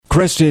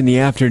Kresta in the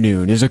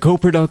Afternoon is a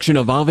co-production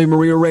of Ave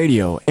Maria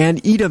Radio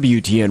and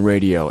EWTN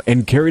Radio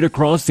and carried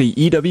across the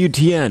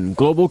EWTN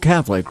Global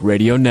Catholic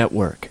Radio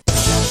Network.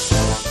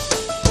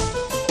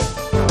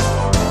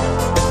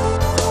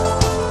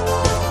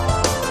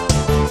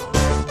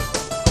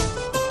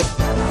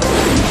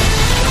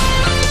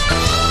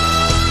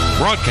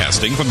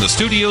 Broadcasting from the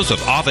studios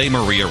of Ave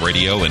Maria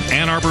Radio in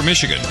Ann Arbor,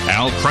 Michigan,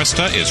 Al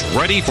Kresta is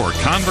ready for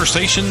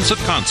conversations of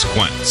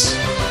consequence.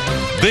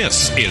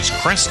 This is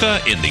Kresta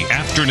in the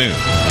Afternoon.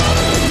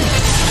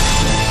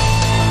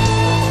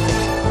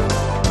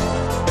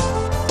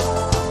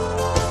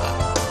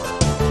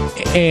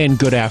 And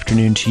good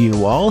afternoon to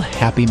you all.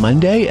 Happy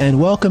Monday, and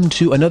welcome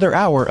to another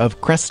hour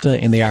of Kresta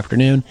in the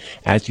Afternoon.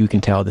 As you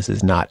can tell, this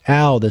is not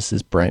Al. This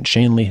is Brent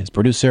Shanley, his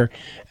producer.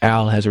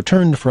 Al has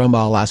returned from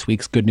last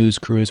week's Good News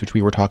Cruise, which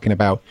we were talking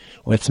about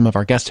with some of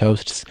our guest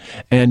hosts.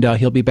 And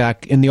he'll be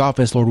back in the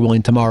office, Lord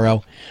willing,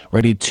 tomorrow,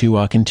 ready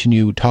to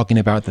continue talking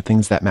about the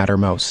things that matter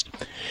most.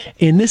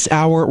 In this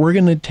hour, we're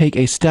going to take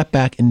a step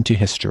back into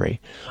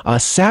history.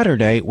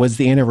 Saturday was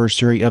the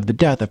anniversary of the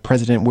death of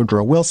President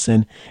Woodrow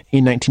Wilson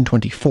in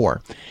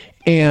 1924.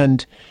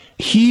 And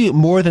he,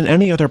 more than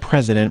any other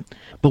president,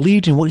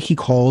 believed in what he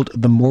called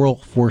the moral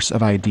force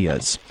of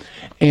ideas.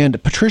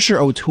 And Patricia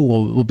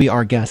O'Toole will be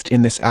our guest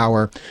in this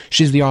hour.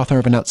 She's the author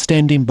of an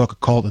outstanding book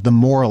called The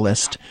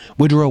Moralist,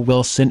 Woodrow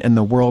Wilson and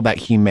the World That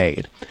He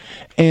Made.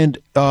 And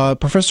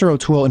Professor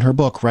O'Toole in her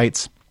book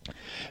writes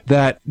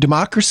that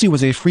democracy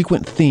was a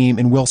frequent theme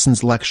in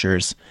Wilson's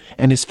lectures,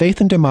 and his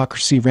faith in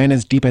democracy ran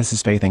as deep as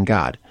his faith in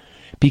God.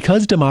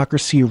 Because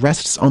democracy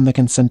rests on the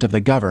consent of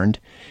the governed,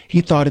 he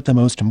thought it the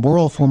most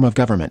moral form of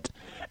government.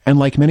 And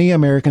like many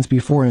Americans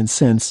before and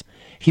since,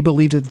 he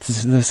believed that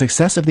the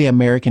success of the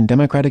American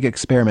democratic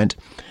experiment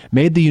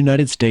made the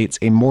United States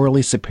a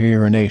morally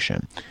superior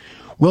nation.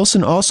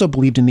 Wilson also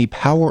believed in the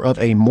power of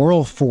a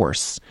moral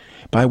force,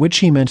 by which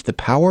he meant the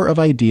power of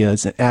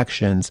ideas and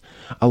actions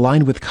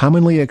aligned with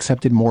commonly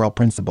accepted moral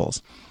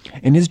principles.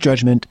 In his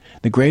judgment,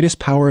 the greatest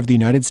power of the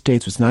United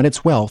States was not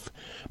its wealth,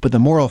 but the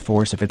moral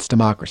force of its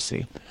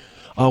democracy.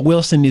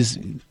 Wilson is,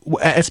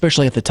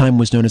 especially at the time,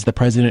 was known as the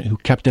president who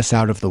kept us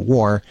out of the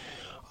war.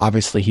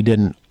 Obviously, he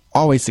didn't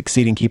always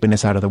succeed in keeping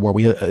us out of the war.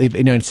 The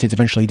United States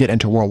eventually did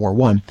enter World War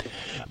I.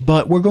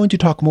 But we're going to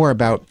talk more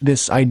about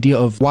this idea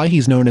of why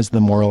he's known as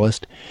the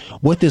moralist,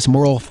 what this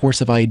moral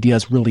force of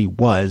ideas really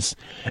was,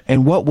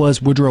 and what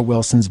was Woodrow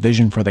Wilson's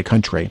vision for the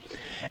country.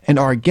 And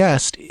our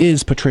guest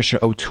is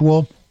Patricia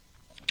O'Toole,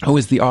 who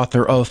is the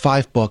author of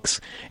 5 books,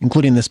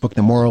 including this book,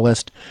 The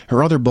Moralist.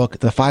 Her other book,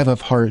 The Five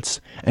of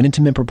Hearts, an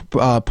intimate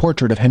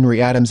portrait of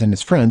Henry Adams and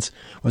his friends,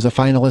 was a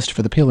finalist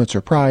for the Pulitzer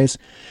Prize.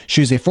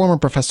 She is a former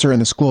professor in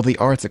the School of the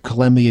Arts at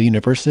Columbia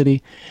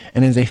University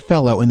and is a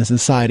fellow in the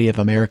Society of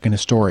American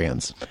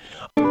Historians.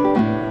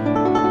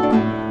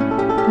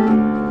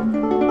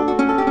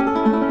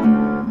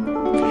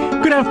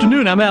 Good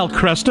afternoon. I'm Al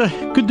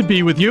Kresta. Good to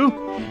be with you.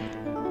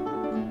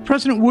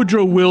 President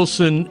Woodrow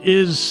Wilson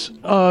is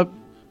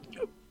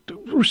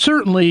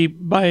certainly,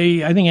 by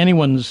I think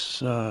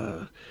anyone's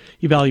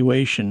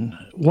evaluation,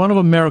 one of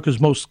America's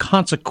most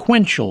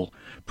consequential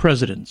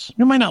presidents.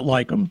 You might not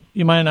like him.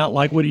 You might not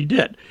like what he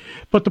did.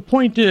 But the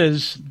point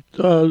is,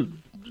 the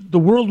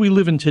world we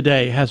live in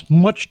today has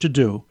much to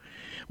do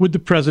with the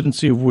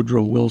presidency of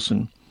Woodrow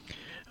Wilson.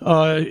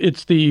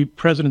 It's the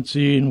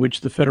presidency in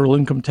which the federal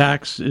income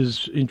tax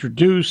is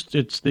introduced.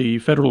 It's the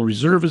Federal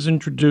Reserve is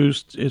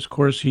introduced. Of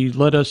course, he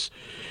led us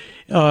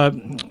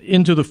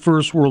into the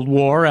First World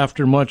War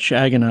after much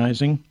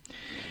agonizing.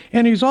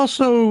 And he's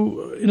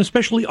also an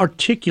especially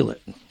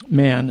articulate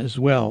man as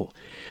well.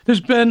 There's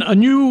been a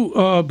new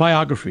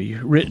biography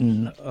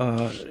written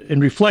in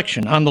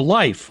reflection on the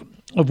life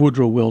of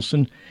Woodrow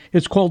Wilson.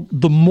 It's called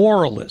The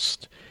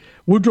Moralist,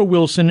 Woodrow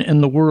Wilson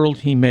and the World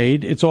He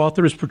Made. Its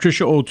author is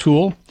Patricia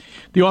O'Toole,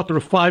 the author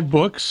of 5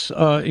 books,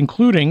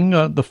 including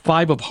The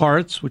Five of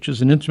Hearts, which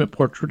is an intimate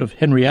portrait of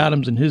Henry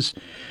Adams and his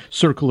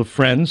circle of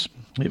friends.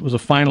 It was a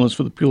finalist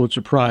for the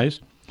Pulitzer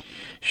Prize.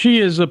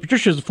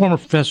 Patricia is a former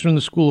professor in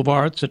the School of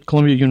Arts at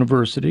Columbia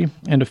University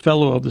and a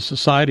fellow of the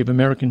Society of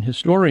American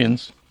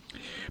Historians.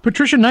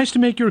 Patricia, nice to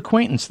make your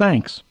acquaintance.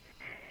 Thanks.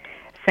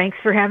 Thanks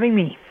for having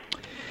me.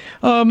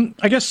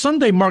 I guess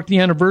Sunday marked the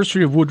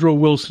anniversary of Woodrow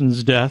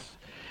Wilson's death,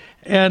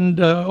 and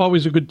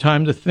always a good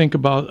time to think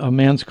about a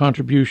man's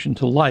contribution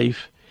to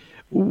life.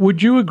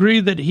 Would you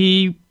agree that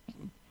he,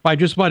 by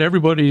just about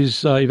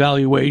everybody's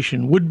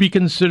evaluation, would be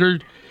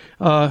considered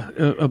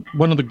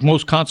one of the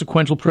most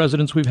consequential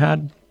presidents we've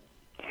had?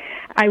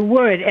 I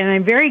would, and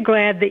I'm very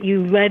glad that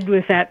you led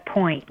with that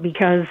point,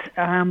 because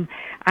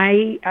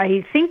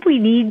I think we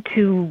need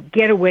to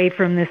get away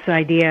from this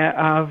idea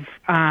of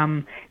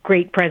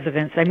great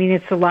presidents. I mean,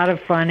 it's a lot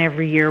of fun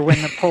every year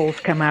when the polls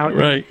come out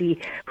right. and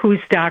see whose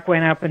stock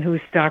went up and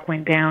whose stock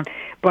went down.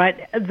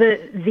 But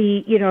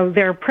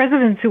there are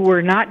presidents who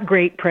were not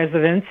great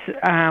presidents,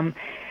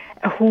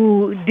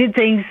 who did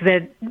things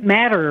that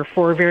matter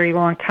for a very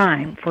long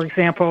time. For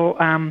example,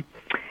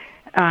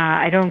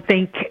 I don't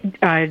think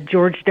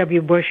George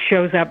W. Bush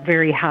shows up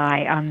very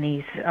high on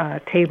these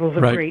tables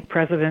of great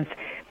presidents,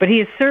 but he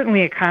is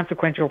certainly a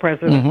consequential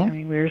president. I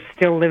mean, we're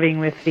still living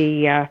with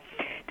the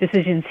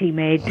decisions he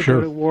made to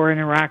go to war in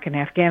Iraq and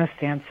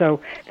Afghanistan.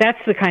 So that's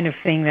the kind of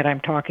thing that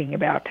I'm talking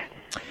about.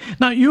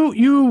 Now,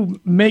 you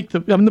make the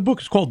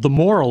book is called The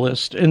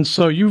Moralist, and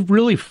so you've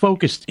really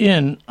focused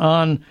in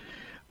on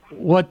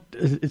what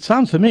it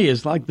sounds to me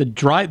is like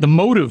the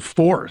motive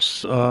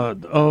force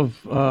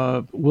of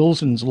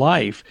Wilson's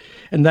life,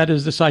 and that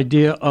is this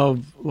idea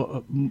of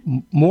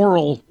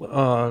moral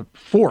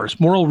force,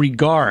 moral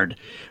regard,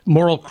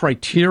 moral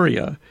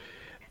criteria.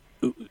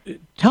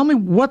 Tell me,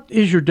 what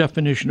is your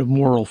definition of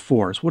moral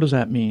force? What does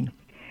that mean?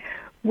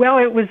 Well,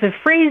 it was a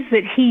phrase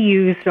that he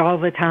used all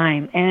the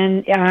time,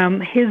 and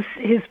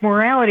his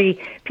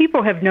morality,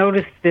 people have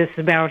noticed this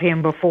about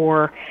him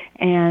before,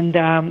 and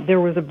there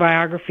was a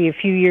biography a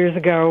few years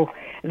ago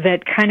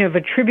that kind of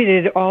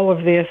attributed all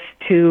of this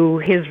to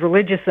his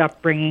religious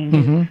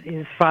upbringing.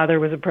 His father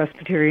was a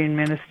Presbyterian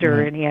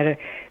minister, and he had a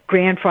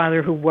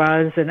grandfather who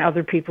was, and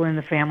other people in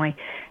the family.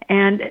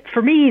 And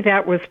for me,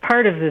 that was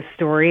part of the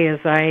story as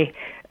I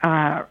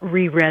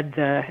reread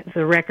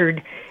the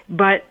record.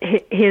 But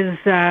his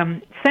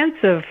sense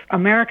of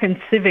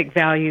American civic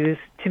values,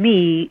 to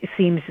me,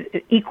 seems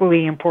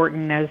equally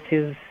important as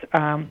his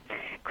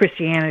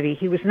Christianity.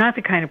 He was not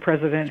the kind of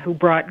president who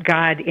brought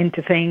God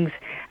into things.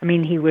 I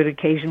mean, he would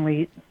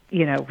occasionally,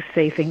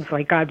 say things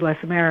like, God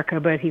bless America,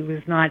 but he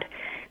was not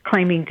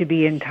claiming to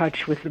be in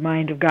touch with the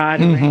mind of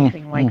God or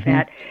anything like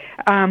that.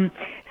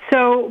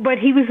 But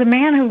he was a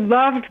man who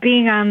loved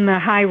being on the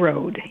high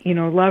road,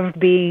 loved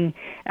being,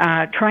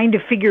 trying to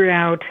figure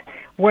out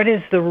what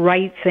is the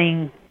right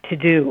thing to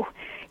do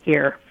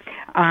here,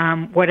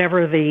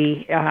 whatever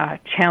the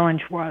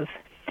challenge was.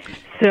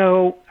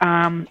 So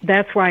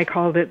that's why I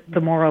called it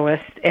The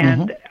Moralist.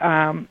 And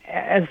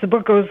as the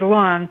book goes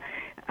along,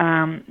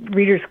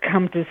 readers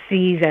come to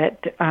see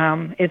that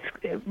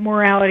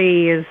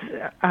morality is,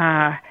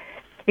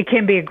 it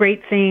can be a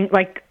great thing,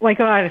 like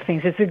a lot of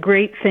things. It's a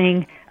great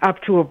thing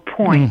up to a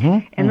point.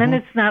 And then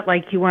it's not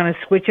like you want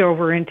to switch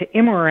over into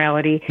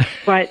immorality,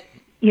 but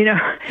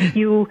if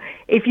you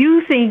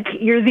think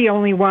you're the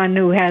only one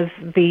who has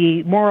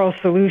the moral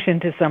solution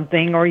to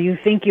something, or you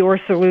think your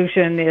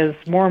solution is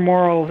more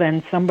moral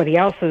than somebody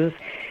else's,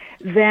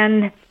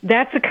 then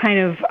that's a kind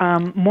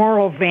of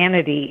moral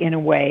vanity in a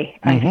way,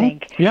 I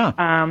think.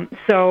 Yeah.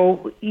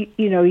 So,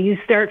 you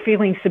start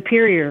feeling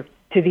superior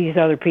to these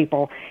other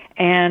people.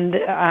 And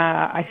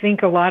I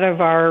think a lot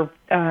of our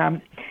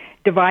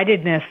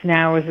dividedness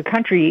now as a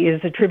country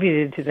is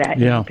attributed to that.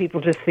 Yeah.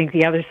 People just think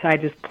the other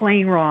side is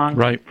plain wrong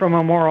from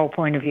a moral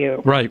point of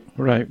view. Right.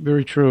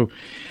 Very true.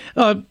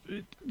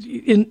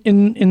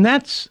 In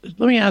that,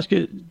 let me ask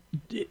you,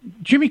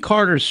 Jimmy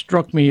Carter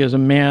struck me as a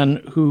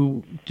man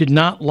who did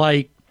not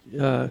like,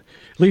 at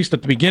least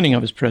at the beginning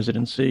of his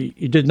presidency,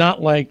 he did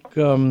not like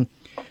to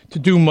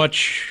do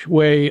much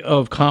way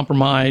of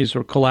compromise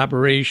or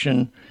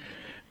collaboration.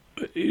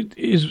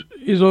 Is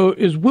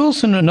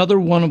Wilson another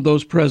one of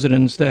those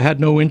presidents that had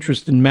no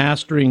interest in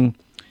mastering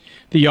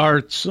the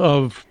arts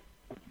of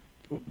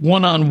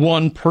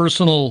one-on-one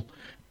personal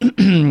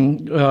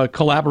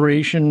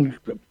collaboration,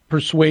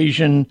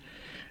 persuasion?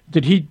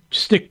 Did he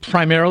stick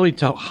primarily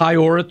to high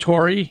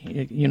oratory?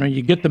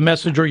 You get the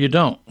message or you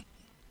don't.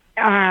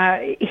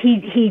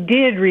 He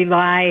did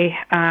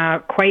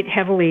rely quite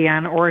heavily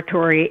on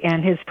oratory,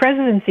 and his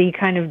presidency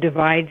kind of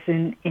divides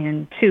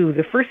in two.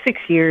 The first 6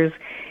 years,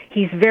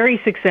 he's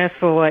very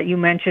successful. You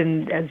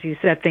mentioned, as you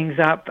set things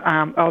up,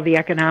 all the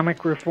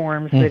economic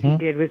reforms that he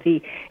did with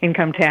the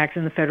income tax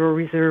and the Federal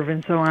Reserve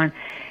and so on.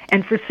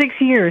 And for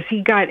 6 years,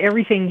 he got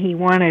everything he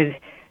wanted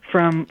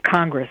from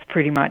Congress,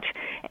 pretty much.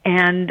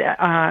 And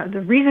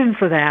the reason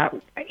for that,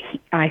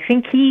 I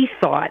think he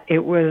thought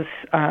it was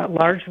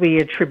largely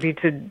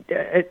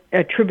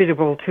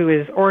attributable to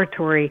his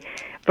oratory.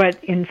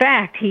 But in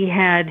fact, he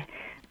had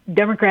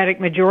Democratic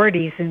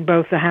majorities in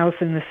both the House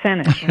and the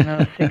Senate in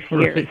those 6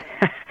 years.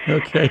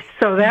 Okay.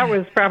 So that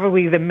was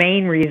probably the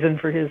main reason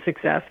for his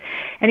success.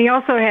 And he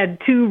also had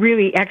two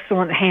really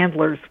excellent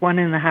handlers, one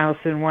in the House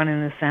and one in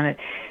the Senate.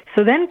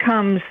 So then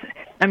comes,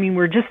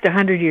 we're just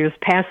 100 years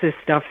past this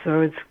stuff,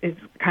 so it's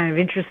kind of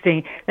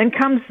interesting. Then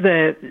comes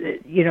the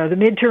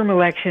midterm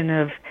election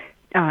of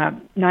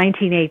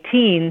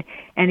 1918,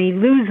 and he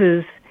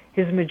loses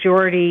his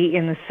majority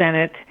in the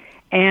Senate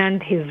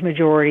and his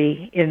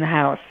majority in the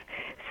House.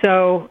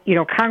 So,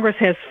 Congress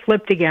has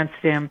flipped against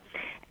him,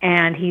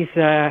 and he's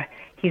a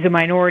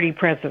minority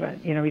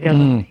president. He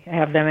doesn't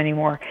have them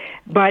anymore.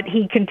 But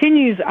he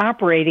continues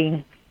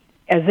operating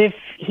as if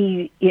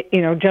he,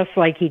 just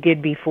like he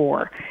did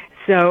before.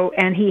 So,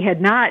 and he had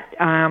not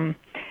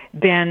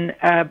been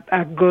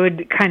a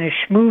good kind of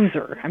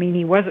schmoozer.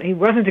 He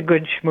wasn't a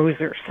good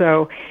schmoozer.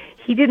 So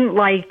he didn't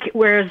like,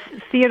 whereas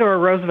Theodore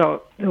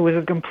Roosevelt, who was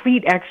a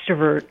complete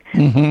extrovert,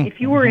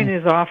 if you were in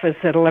his office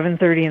at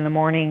 11:30 in the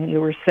morning,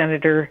 you were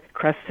Senator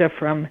Kresta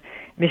from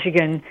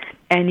Michigan,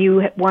 and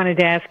you wanted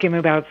to ask him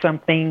about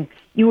something,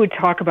 you would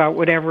talk about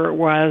whatever it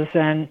was,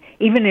 and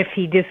even if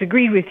he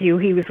disagreed with you,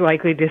 he was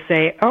likely to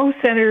say, "Oh,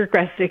 Senator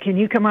Kresta, can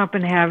you come up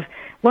and have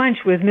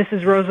lunch with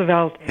Mrs.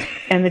 Roosevelt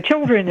and the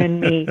children and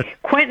me?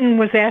 Quentin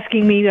was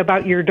asking me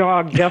about your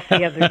dog just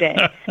the other day."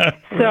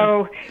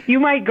 So you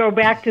might go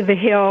back to the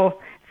Hill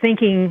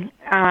thinking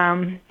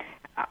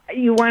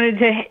you wanted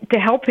to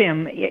help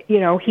him. You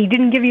know, he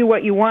didn't give you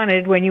what you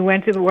wanted when you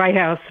went to the White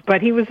House,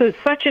 but he was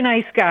such a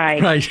nice guy,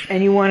 right,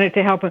 and you wanted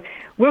to help him.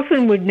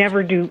 Wilson would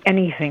never do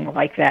anything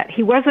like that.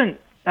 He wasn't,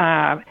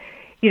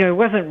 he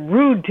wasn't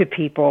rude to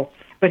people,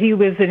 but he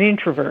was an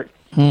introvert.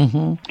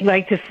 Mm-hmm. He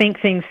liked to think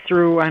things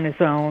through on his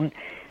own.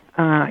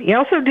 He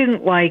also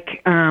didn't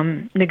like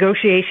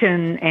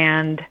negotiation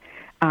and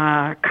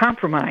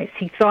compromise.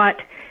 He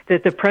thought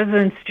that the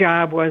president's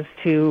job was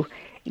to,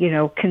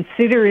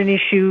 consider an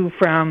issue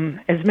from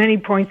as many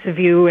points of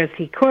view as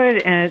he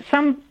could, and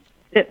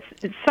at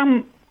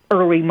some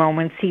early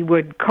moments he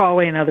would call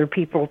in other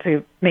people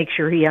to make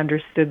sure he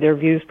understood their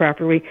views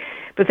properly.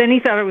 But then he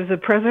thought it was the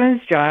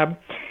president's job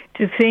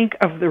to think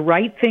of the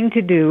right thing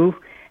to do,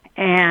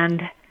 and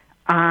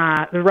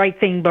the right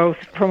thing both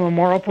from a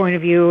moral point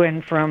of view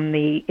and from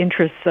the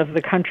interests of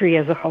the country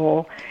as a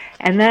whole,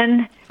 and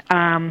then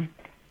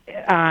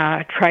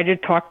try to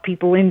talk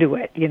people into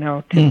it,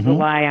 to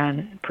rely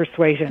on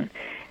persuasion.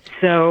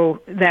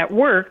 So that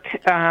worked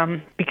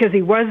because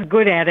he was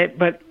good at it,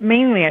 but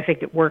mainly I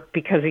think it worked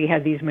because he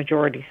had these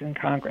majorities in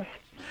Congress.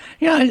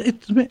 Yeah,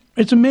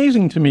 it's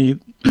amazing to me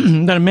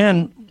that a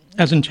man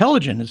as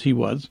intelligent as he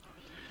was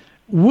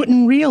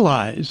wouldn't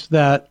realize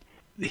that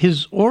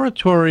his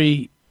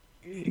oratory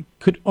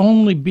could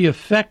only be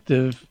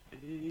effective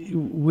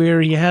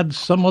where he had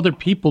some other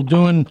people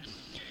doing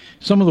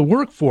some of the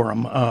work for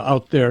him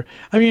out there.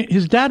 I mean,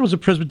 his dad was a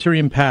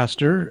Presbyterian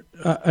pastor,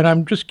 and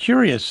I'm just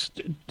curious,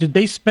 did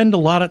they spend a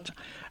lot of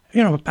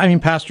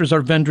pastors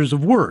are vendors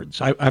of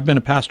words. I've been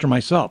a pastor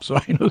myself, so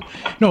I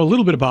know a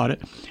little bit about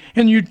it.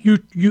 And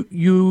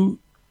you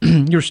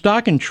your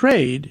stock and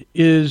trade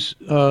is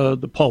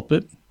the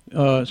pulpit,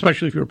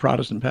 especially if you're a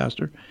Protestant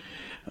pastor.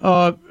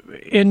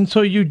 And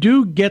so you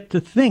do get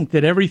to think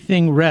that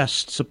everything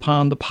rests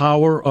upon the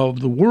power of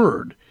the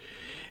word.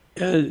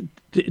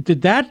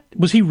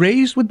 Was he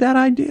raised with that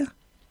idea?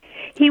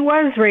 He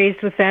was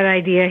raised with that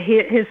idea.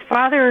 His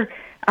father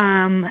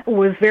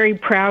was very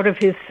proud of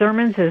his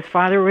sermons. His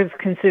father was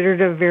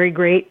considered a very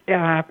great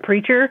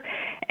preacher,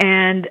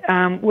 and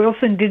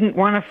Wilson didn't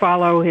want to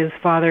follow his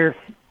father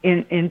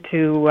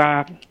into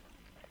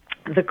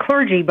the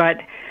clergy,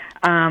 but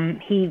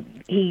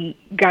he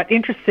got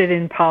interested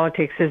in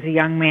politics as a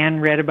young man,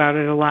 read about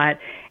it a lot,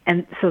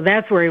 and so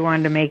that's where he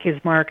wanted to make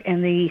his mark.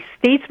 And the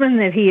statesmen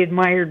that he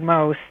admired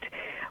most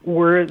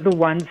were the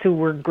ones who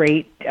were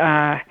great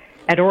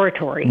at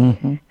oratory.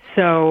 Mm-hmm.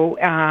 So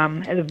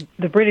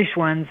the British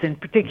ones in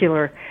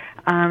particular,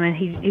 and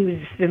he was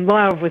in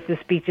love with the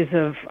speeches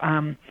of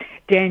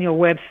Daniel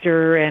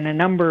Webster and a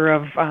number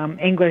of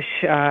English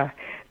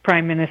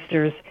prime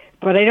ministers.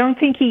 But I don't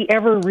think he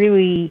ever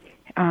really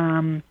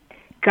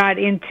got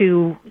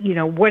into,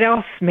 what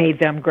else made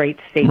them great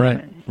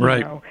statesmen.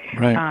 Right.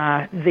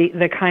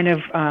 The kind of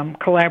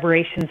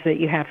collaborations that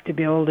you have to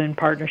build in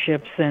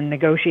partnerships and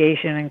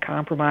negotiation and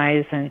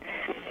compromise. And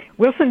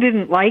Wilson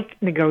didn't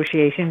like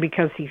negotiation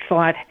because he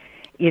thought,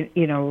 when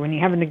you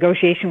have a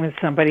negotiation with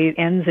somebody, it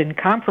ends in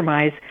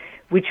compromise,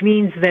 which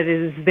means that it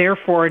is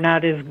therefore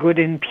not as good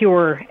and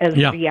pure as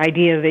the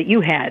idea that you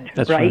had.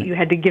 That's right. You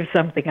had to give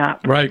something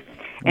up. Right.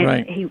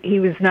 And he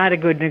was not a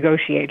good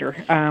negotiator.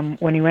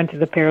 When he went to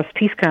the Paris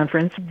Peace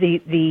Conference,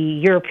 the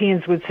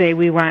Europeans would say,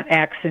 "We want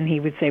X," and he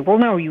would say, "Well,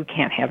 no, you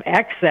can't have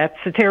X. That's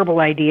a terrible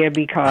idea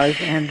because,"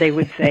 and they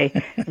would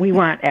say, "We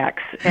want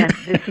X." And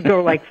this would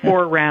go like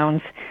 4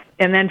 rounds.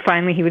 And then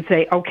finally he would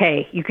say,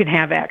 "Okay, you can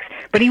have X."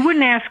 But he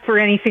wouldn't ask for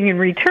anything in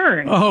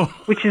return,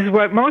 which is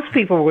what most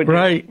people would do,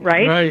 right?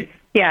 Right.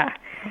 Yeah.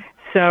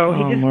 So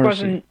he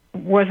just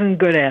wasn't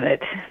good at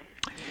it.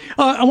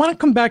 I want to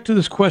come back to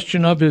this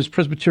question of his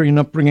Presbyterian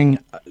upbringing.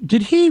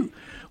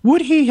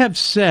 Would he have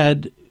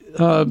said,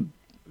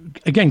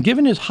 again,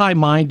 given his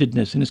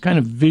high-mindedness and his kind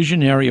of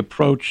visionary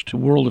approach to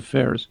world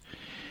affairs,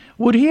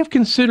 would he have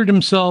considered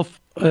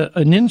himself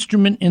an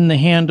instrument in the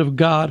hand of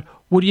God?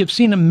 Would he have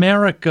seen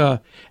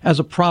America as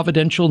a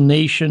providential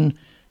nation?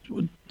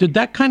 Did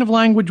that kind of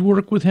language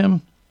work with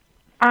him?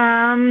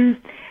 In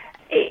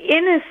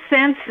a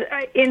sense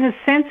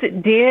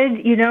it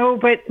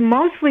did, but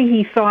mostly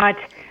he thought,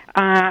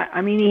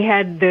 he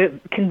had the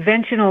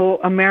conventional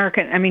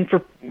American,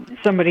 for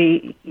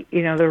somebody,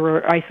 there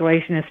were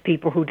isolationist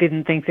people who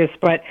didn't think this,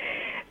 but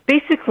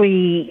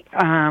basically,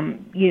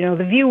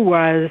 the view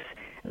was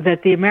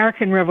that the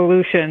American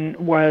Revolution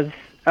was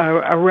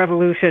a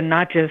revolution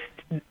not just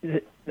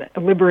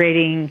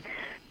liberating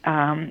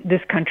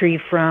this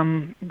country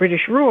from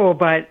British rule,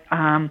 but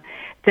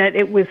that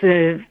it was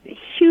a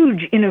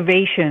huge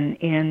innovation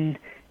in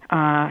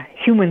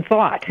human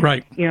thought.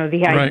 Right.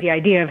 The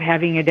idea of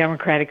having a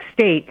democratic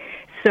state.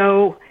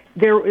 So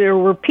there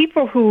were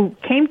people who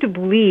came to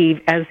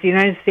believe, as the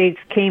United States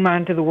came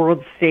onto the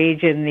world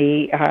stage in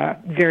the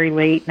very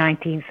late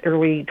 19th,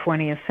 early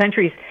 20th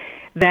centuries,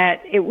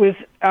 that it was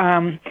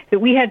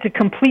that we had to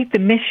complete the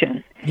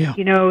mission. Yeah.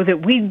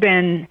 That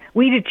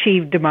we'd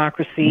achieved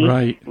democracy,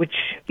 right, which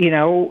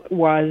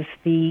was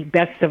the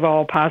best of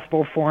all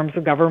possible forms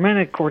of government,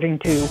 according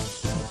to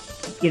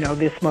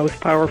this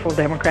most powerful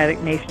democratic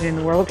nation in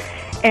the world,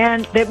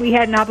 and that we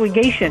had an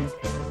obligation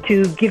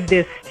to give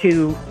this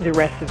to the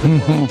rest of the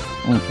world.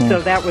 Mm-hmm.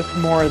 So that was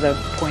more the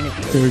point of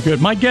view. Very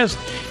good. My guest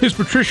is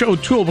Patricia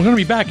O'Toole. We're going to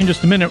be back in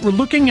just a minute. We're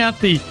looking at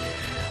the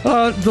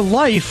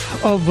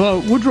life of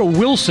Woodrow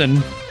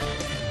Wilson.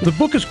 The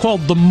book is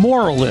called The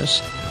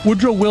Moralist,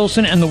 Woodrow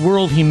Wilson and the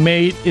World He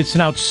Made. It's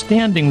an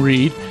outstanding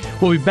read.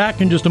 We'll be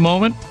back in just a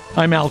moment.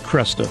 I'm Al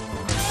Kresta.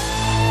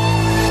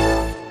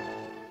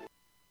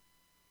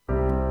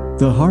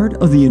 The Heart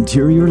of the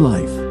Interior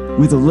Life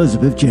with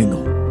Elizabeth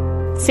Jangle.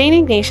 St.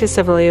 Ignatius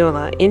of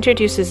Loyola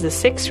introduces the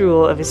 6th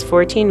rule of his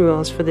 14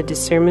 rules for the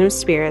discernment of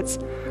spirits,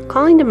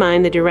 calling to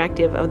mind the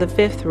directive of the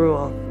 5th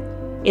rule.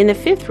 In the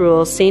 5th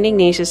rule, St.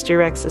 Ignatius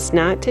directs us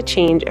not to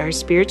change our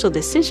spiritual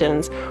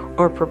decisions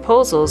or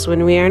proposals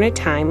when we are in a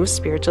time of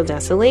spiritual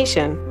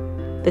desolation.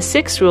 The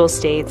 6th rule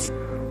states,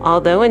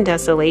 although in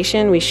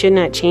desolation we should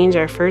not change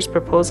our first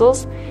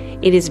proposals,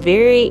 it is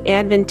very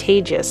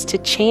advantageous to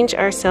change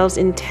ourselves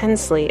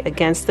intensely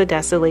against the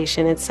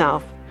desolation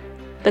itself.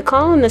 The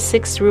call in the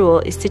 6th rule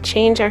is to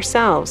change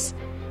ourselves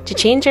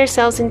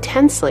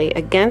intensely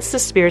against the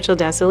spiritual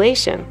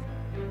desolation.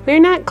 We are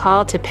not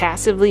called to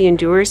passively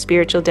endure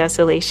spiritual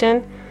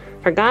desolation,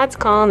 for God's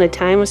call in the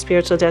time of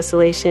spiritual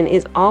desolation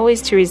is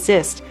always to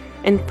resist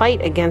and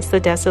fight against the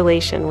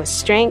desolation with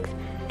strength,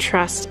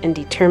 trust, and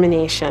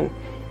determination.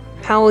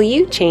 How will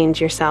you change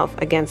yourself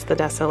against the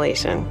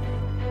desolation?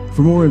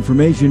 For more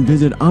information,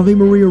 visit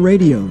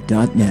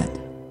AveMariaRadio.net.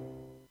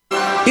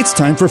 It's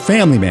time for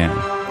Family Man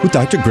with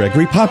Dr.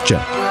 Gregory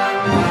Popchak.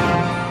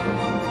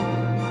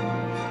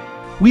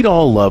 We'd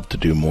all love to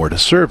do more to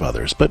serve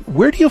others, but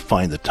where do you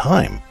find the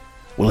time?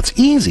 Well, it's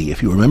easy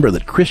if you remember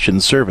that Christian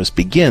service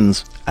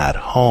begins at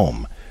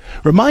home.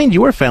 Remind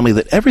your family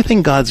that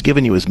everything God's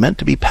given you is meant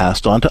to be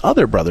passed on to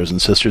other brothers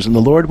and sisters in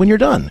the Lord when you're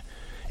done.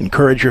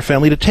 Encourage your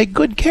family to take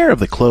good care of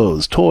the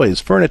clothes,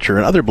 toys, furniture,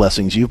 and other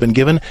blessings you've been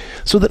given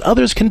so that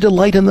others can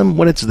delight in them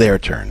when it's their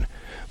turn.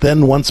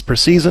 Then, once per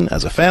season,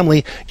 as a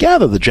family,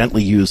 gather the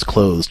gently used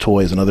clothes,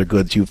 toys, and other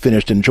goods you've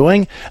finished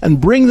enjoying and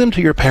bring them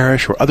to your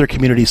parish or other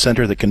community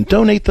center that can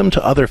donate them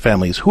to other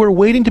families who are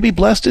waiting to be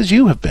blessed as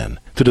you have been.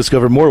 To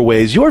discover more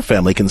ways your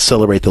family can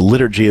celebrate the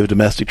liturgy of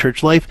domestic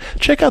church life,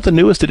 check out the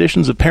newest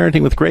editions of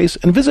Parenting with Grace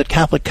and visit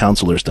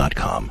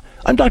CatholicCounselors.com.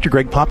 I'm Dr.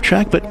 Greg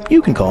Popchak, but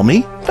you can call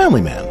me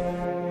Family Man.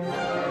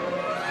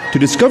 To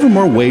discover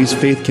more ways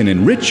faith can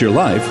enrich your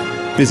life,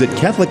 visit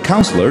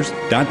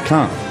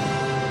CatholicCounselors.com.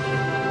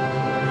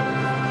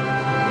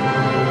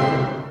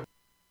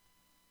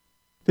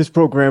 This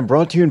program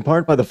brought to you in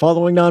part by the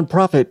following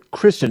nonprofit,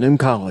 Christendom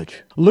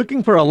College.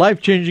 Looking for a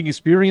life-changing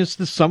experience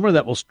this summer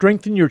that will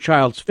strengthen your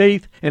child's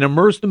faith and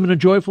immerse them in a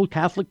joyful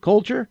Catholic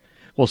culture?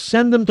 Well,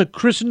 send them to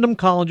Christendom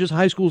College's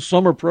high school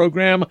summer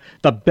program,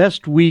 The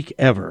Best Week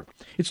Ever.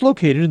 It's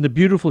located in the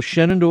beautiful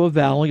Shenandoah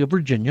Valley of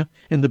Virginia,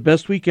 and The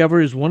Best Week Ever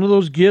is one of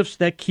those gifts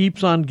that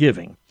keeps on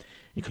giving.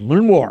 You can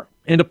learn more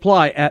and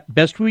apply at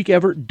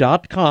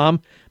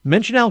bestweekever.com.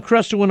 Mention Al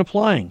Kresta when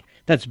applying.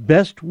 That's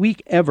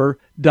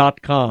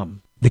bestweekever.com.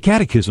 The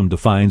Catechism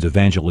defines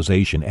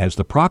evangelization as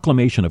the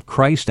proclamation of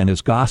Christ and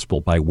His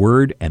gospel by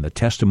word and the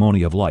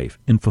testimony of life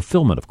in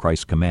fulfillment of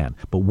Christ's command.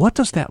 But what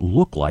does that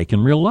look like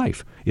in real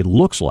life? It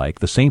looks like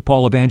the St.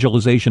 Paul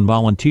evangelization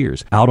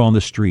volunteers out on the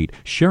street,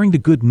 sharing the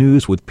good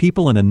news with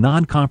people in a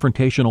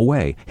non-confrontational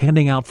way,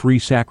 handing out free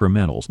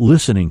sacramentals,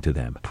 listening to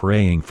them,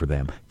 praying for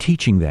them,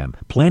 teaching them,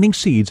 planting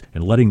seeds,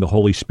 and letting the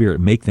Holy Spirit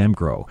make them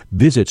grow.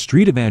 Visit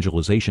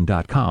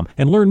streetevangelization.com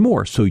and learn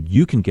more so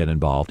you can get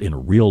involved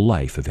in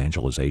real-life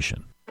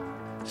evangelization.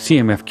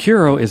 CMF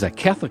Curo is a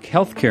Catholic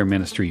healthcare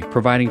ministry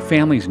providing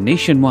families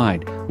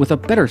nationwide with a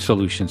better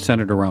solution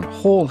centered around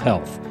whole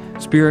health,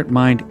 spirit,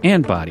 mind,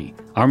 and body.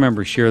 Our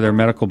members share their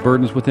medical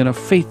burdens within a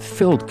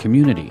faith-filled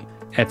community.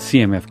 At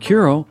CMF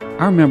Curo,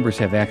 our members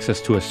have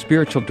access to a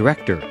spiritual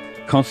director,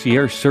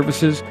 concierge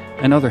services,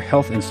 and other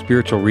health and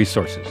spiritual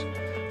resources.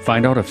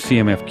 Find out if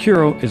CMF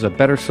Curo is a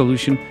better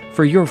solution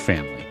for your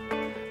family.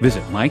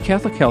 Visit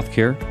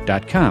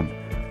mycatholichealthcare.com.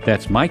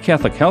 That's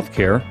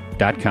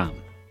mycatholichealthcare.com.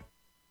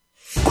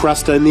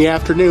 Kresta in the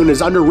Afternoon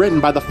is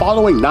underwritten by the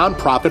following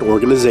nonprofit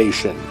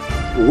organization: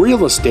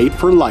 Real Estate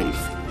for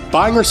Life.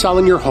 Buying or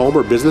selling your home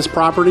or business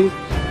property?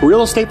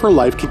 Real Estate for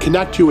Life can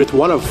connect you with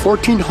one of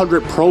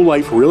 1,400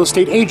 pro-life real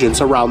estate agents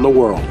around the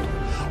world.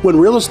 When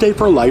Real Estate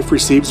for Life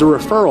receives a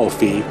referral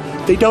fee,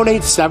 they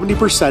donate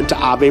 70% to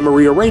Ave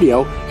Maria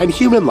Radio and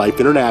Human Life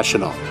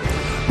International.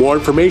 More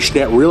information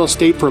at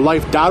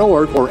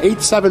realestateforlife.org or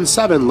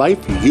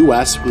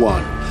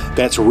 877-LIFE-US1.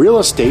 That's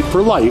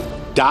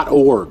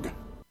realestateforlife.org.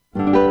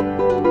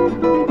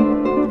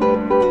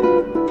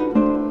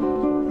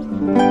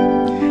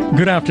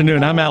 Good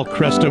afternoon. I'm Al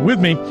Kresta.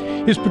 With me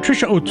is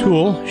Patricia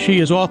O'Toole. She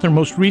is author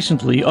most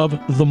recently of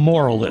The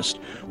Moralist,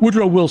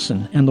 Woodrow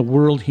Wilson and the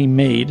World He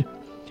Made.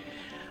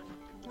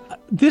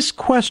 This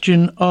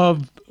question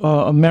of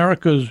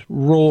America's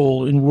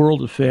role in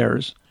world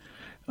affairs,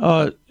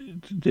 do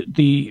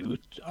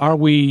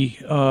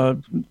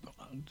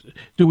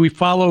we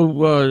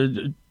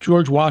follow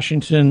George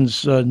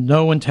Washington's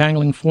no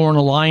entangling foreign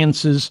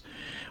alliances,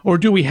 or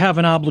do we have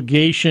an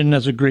obligation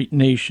as a great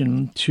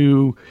nation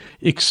to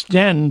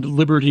extend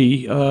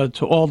liberty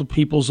to all the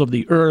peoples of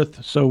the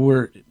earth? So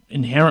we're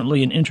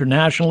inherently an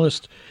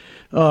internationalist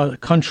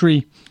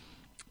country.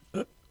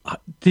 How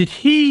did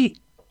he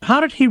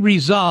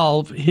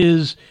resolve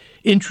his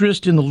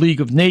interest in the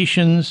League of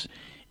Nations,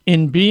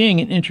 in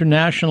being an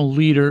international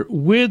leader,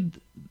 with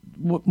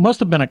what must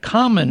have been a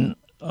common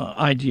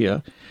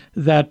idea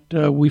that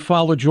we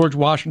follow George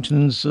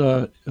Washington's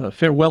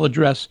farewell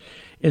address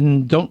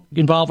and don't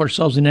involve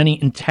ourselves in any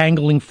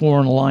entangling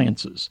foreign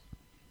alliances?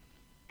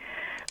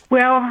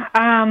 Well,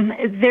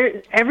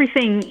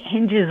 everything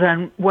hinges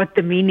on what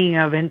the meaning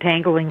of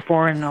entangling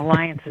foreign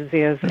alliances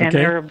is, Okay. and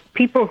there are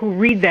people who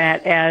read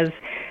that as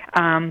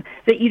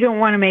that you don't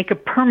want to make a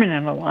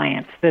permanent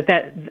alliance.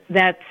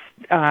 That's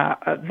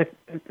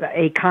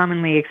a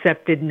commonly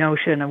accepted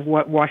notion of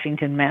what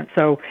Washington meant.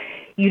 So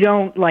you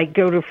don't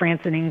go to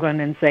France and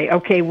England and say,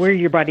 okay, we're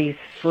your buddies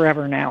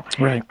forever now.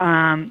 Right.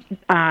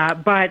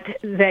 But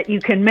that you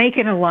can make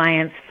an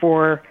alliance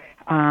for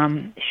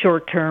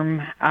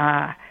short-term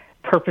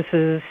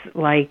purposes,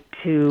 like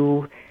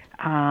to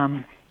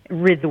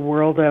rid the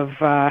world of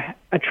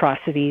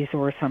atrocities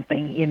or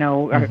something,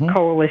 a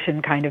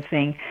coalition kind of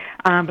thing.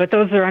 But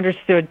those are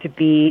understood to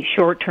be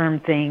short-term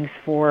things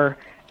for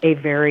a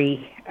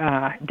very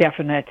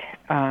definite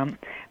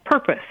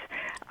purpose.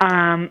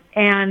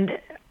 And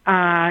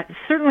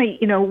certainly,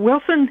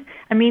 Wilson,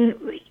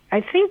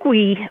 I think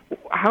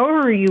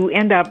however you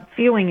end up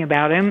feeling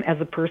about him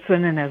as a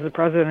person and as a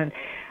president,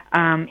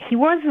 he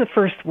was the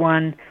first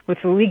one with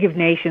the League of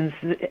Nations,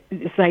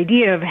 this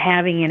idea of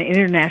having an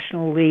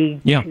international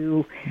league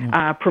to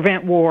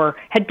prevent war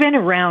had been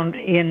around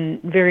in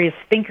various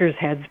thinkers'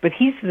 heads, but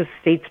he's the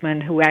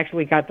statesman who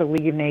actually got the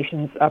League of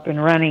Nations up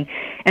and running.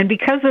 And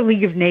because the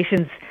League of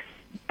Nations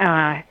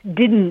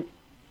didn't,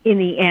 in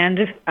the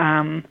end,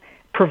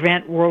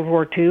 prevent World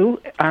War II,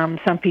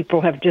 some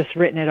people have just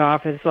written it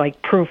off as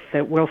proof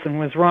that Wilson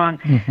was wrong.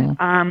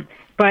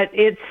 But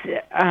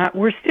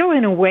we're still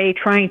in a way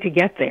trying to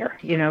get there,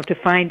 to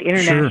find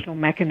international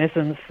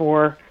mechanisms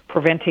for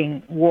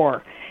preventing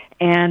war.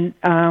 And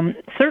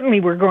certainly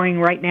we're going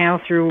right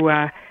now through,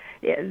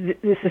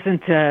 this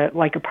isn't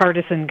like a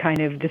partisan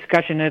kind of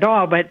discussion at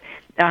all, but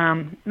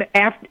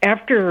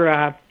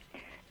after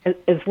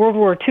as World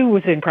War II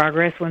was in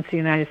progress, once the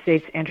United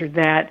States entered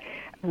that,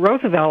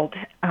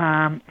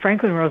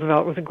 Franklin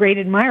Roosevelt was a great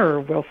admirer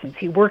of Wilson's.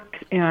 He worked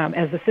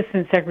as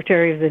Assistant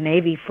Secretary of the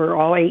Navy for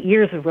all 8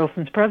 years of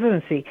Wilson's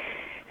presidency.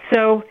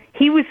 So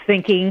he was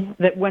thinking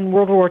that when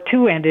World War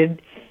II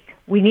ended,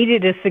 we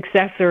needed a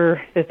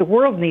successor, that the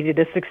world needed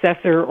a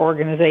successor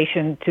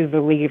organization to the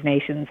League of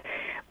Nations,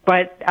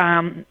 but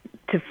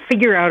to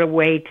figure out a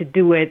way to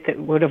do it that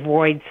would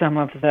avoid some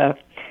of the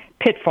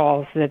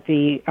pitfalls that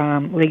the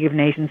League of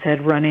Nations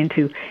had run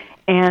into.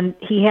 And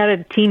he had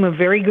a team of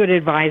very good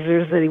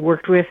advisors that he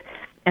worked with.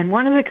 And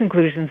one of the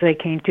conclusions they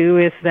came to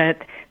is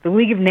that the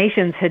League of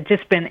Nations had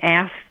just been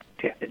asked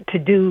to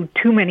do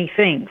too many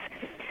things.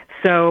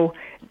 So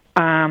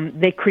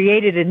they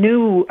created a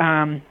new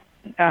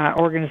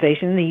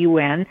organization, the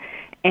UN,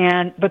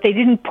 but they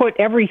didn't put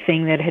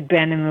everything that had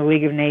been in the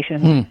League of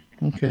Nations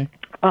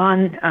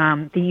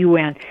on the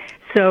UN.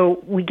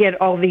 So we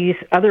get all these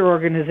other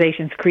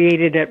organizations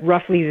created at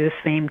roughly the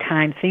same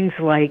time, things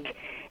like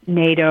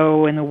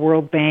NATO and the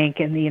World Bank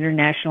and the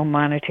International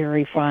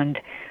Monetary Fund,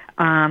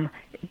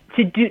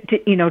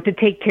 to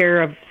take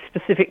care of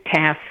specific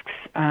tasks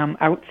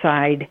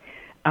outside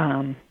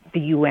the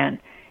UN.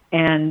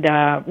 And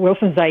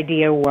Wilson's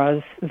idea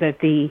was that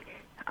the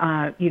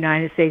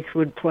United States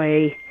would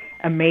play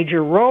a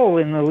major role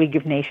in the League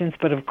of Nations,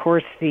 but of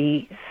course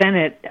the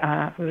Senate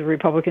was a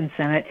Republican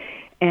Senate,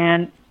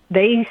 and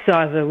they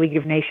saw the League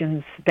of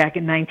Nations back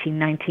in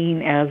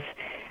 1919 as,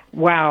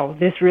 wow,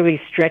 this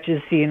really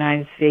stretches the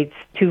United States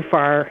too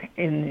far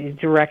in the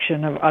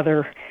direction of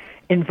other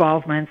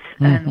involvements,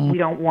 and we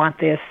don't want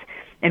this.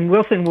 And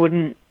Wilson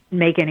wouldn't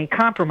make any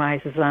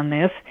compromises on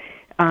this.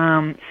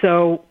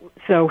 So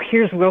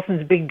here's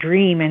Wilson's big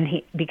dream,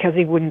 and because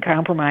he wouldn't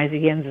compromise,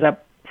 he ends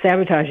up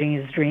sabotaging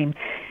his dream.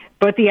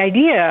 But the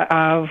idea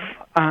of,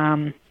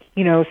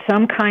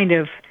 some kind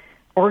of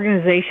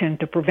organization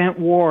to prevent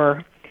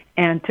war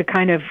and to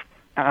kind of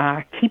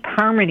keep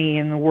harmony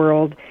in the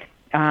world,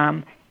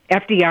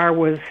 FDR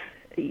was,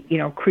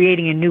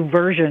 creating a new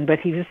version, but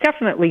he was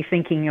definitely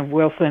thinking of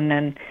Wilson.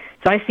 And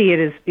so I see it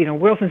as,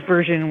 Wilson's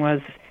version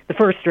was the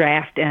first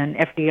draft and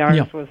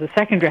FDR's was the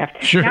second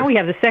draft. Sure. Now we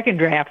have the second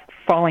draft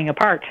falling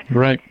apart.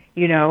 Right.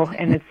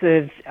 And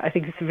I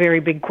think it's a very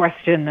big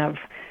question of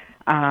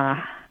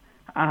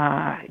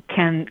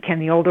Can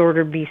the old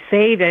order be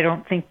saved? I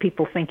don't think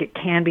people think it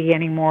can be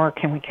anymore.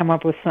 Can we come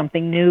up with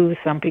something new?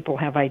 Some people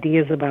have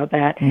ideas about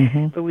that,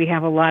 but we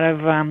have a lot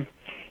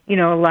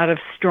of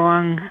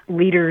strong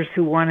leaders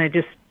who want to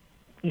just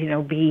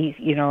be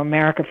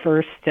America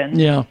first, and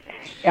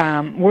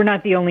we're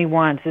not the only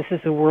ones. This is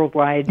a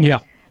worldwide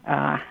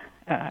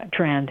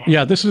trend.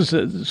 Yeah, this is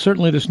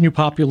certainly this new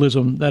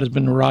populism that has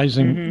been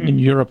rising in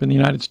Europe and the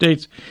United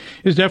States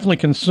is definitely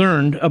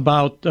concerned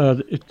about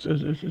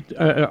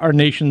our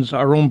nations,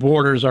 our own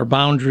borders, our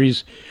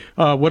boundaries.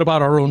 What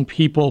about our own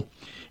people?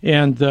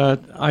 And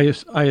I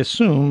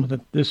assume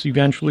that this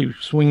eventually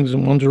swings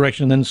in one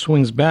direction and then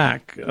swings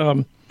back.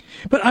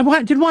 But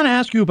I did want to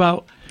ask you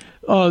about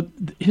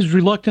his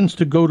reluctance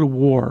to go to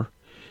war.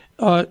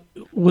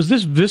 Was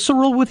this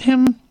visceral with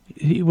him?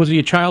 Was he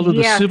a child of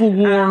the Civil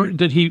War?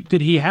 Did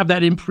he have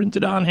that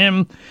imprinted on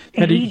him?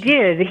 He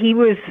did. He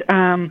was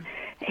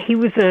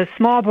a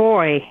small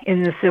boy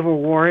in the Civil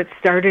War. It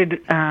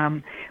started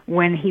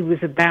when he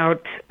was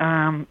about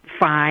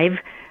 5,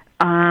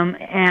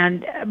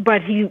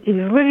 but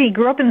he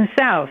grew up in the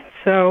South,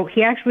 so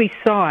he actually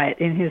saw it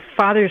in his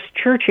father's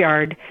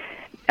churchyard.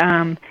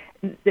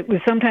 It was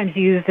sometimes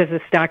used as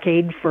a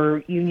stockade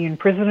for Union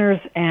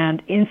prisoners,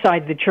 and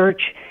inside the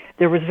church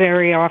there was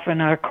very often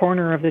a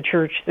corner of the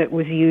church that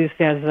was used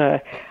as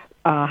a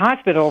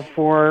hospital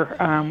for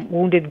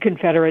wounded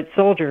Confederate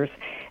soldiers.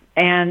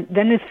 And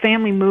then his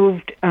family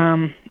moved,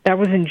 that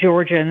was in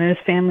Georgia, and then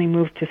his family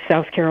moved to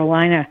South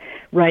Carolina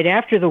right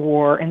after the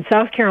war. And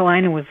South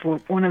Carolina was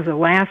one of the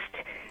last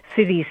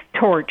cities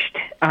torched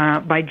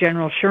by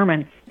General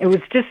Sherman. It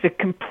was just a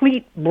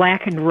complete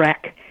blackened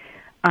wreck.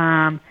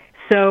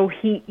 So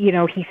he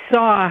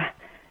saw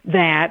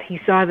that. He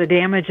saw the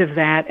damage of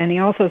that, and he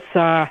also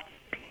saw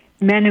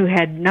men who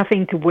had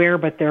nothing to wear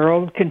but their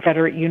old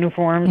Confederate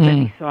uniforms,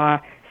 and he saw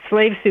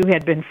slaves who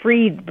had been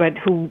freed but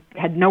who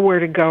had nowhere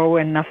to go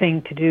and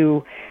nothing to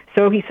do.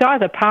 So he saw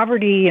the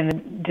poverty and the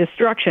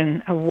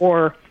destruction of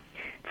war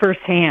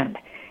firsthand,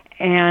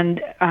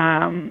 and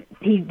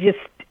he just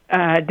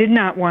did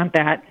not want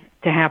that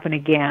to happen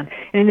again.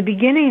 And in the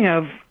beginning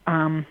of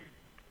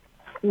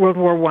World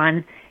War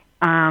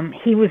I,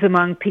 he was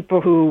among people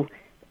who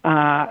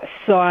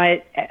saw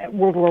it,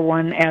 World War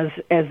I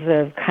as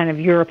a kind of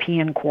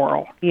European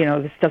quarrel.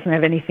 This doesn't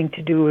have anything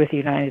to do with the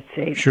United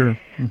States. Sure.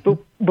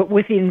 But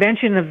with the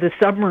invention of the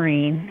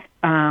submarine,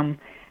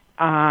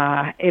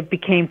 it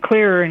became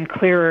clearer and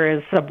clearer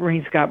as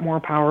submarines got more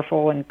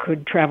powerful and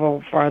could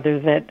travel farther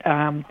that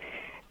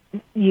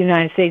the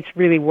United States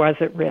really was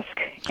at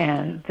risk.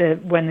 And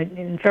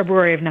in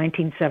February of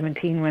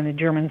 1917, when the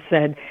Germans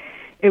said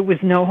it was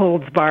no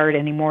holds barred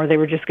anymore, they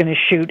were just going to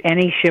shoot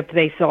any ship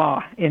they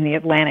saw in the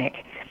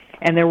Atlantic,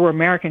 and there were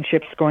American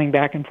ships going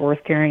back and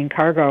forth carrying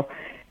cargo.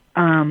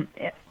 Then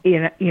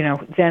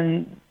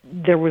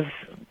there was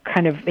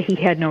he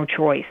had no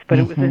choice, but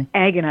it was an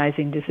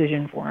agonizing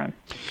decision for him.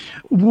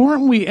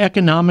 Weren't we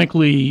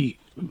economically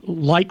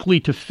likely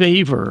to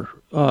favor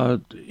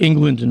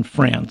England and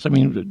France? I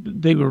mean,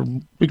 they were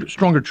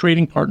stronger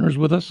trading partners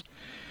with us.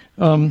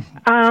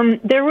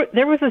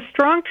 There was a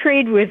strong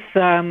trade with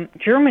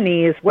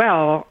Germany as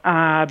well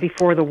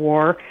before the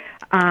war,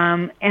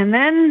 and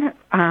then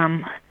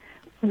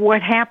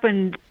what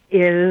happened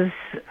is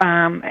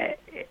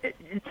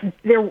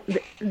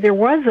there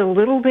was a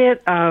little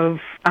bit of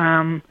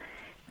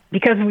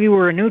because we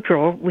were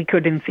neutral, we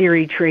could in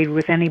theory trade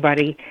with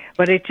anybody,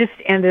 but it just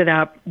ended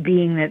up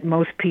being that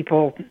most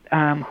people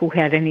who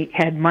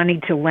had money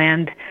to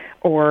lend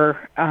or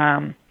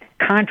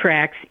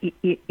contracts,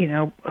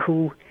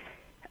 who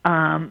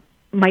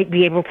might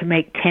be able to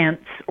make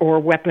tents or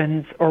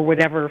weapons or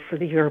whatever for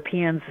the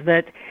Europeans,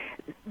 that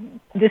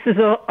this is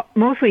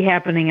mostly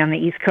happening on the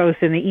East Coast,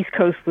 and the East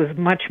Coast was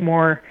much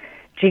more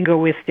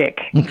jingoistic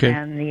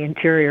than the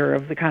interior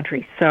of the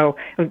country. So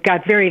it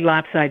got very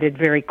lopsided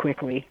very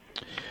quickly.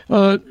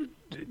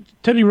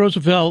 Teddy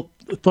Roosevelt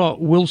thought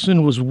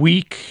Wilson was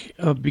weak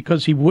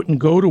because he wouldn't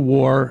go to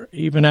war,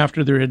 even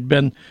after there had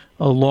been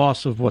a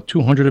loss of,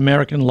 200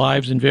 American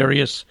lives in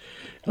various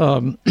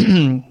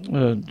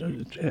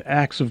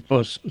acts of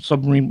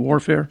submarine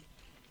warfare.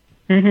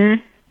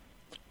 Mm-hmm.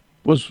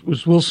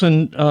 Was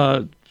Wilson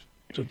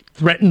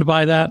threatened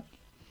by that?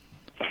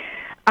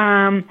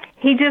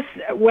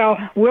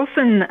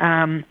 Wilson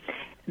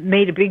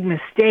made a big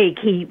mistake.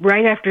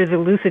 Right after the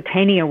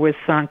Lusitania was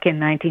sunk in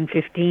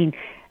 1915,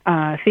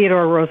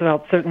 Theodore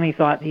Roosevelt certainly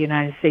thought the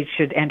United States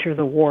should enter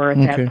the war at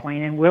that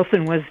point, and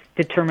Wilson was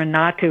determined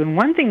not to. And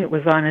one thing that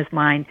was on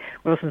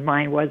Wilson's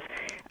mind was,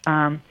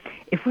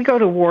 if we go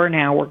to war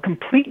now, we're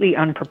completely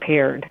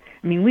unprepared.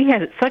 I mean, we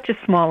had such a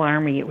small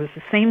army; it was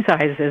the same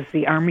size as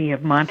the army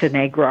of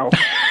Montenegro.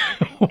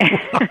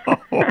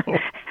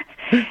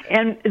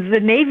 And the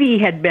Navy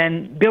had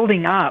been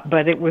building up,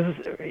 but it was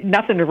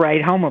nothing to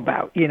write home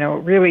about. It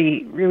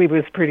really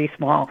was pretty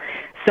small.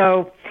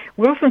 So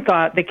Wilson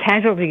thought the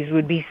casualties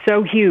would be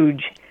so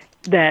huge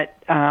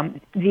that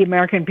the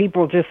American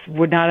people just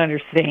would not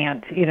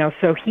understand.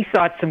 So he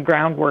thought some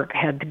groundwork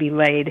had to be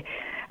laid.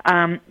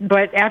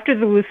 But after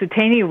the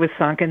Lusitania was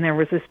sunk, and there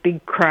was this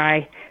big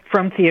cry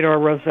from Theodore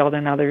Roosevelt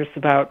and others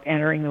about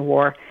entering the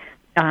war,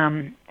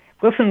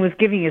 Wilson was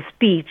giving a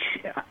speech.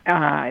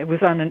 It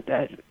was on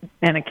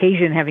an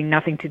occasion having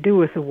nothing to do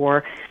with the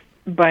war,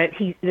 but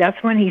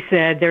that's when he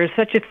said, there is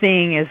such a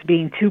thing as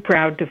being too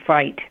proud to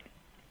fight.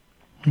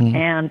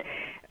 And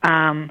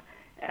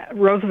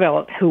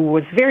Roosevelt, who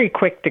was very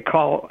quick to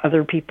call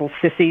other people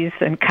sissies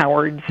and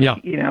cowards,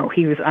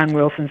 he was on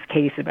Wilson's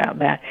case about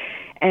that.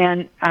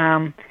 And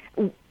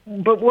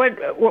but what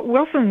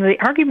Wilson, the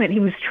argument he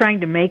was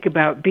trying to make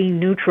about being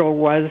neutral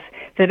was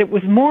that it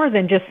was more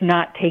than just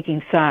not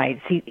taking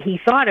sides. He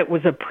thought it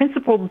was a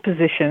principled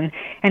position,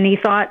 and he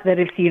thought that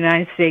if the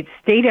United States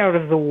stayed out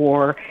of the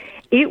war,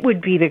 it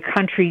would be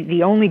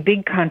the only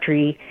big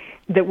country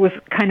that was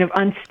kind of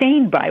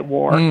unstained by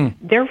war.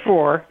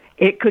 Therefore,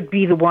 it could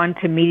be the one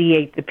to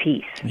mediate the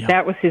peace. Yeah.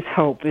 That was his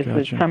hope, is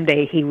that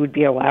someday he would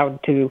be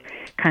allowed to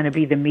kind of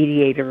be the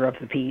mediator of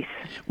the peace.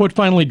 What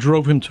finally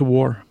drove him to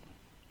war?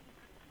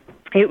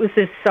 It was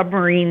this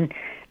submarine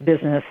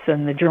business,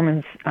 and the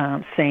Germans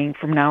saying,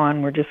 from now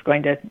on, we're just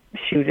going to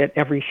shoot at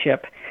every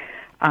ship,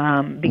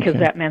 because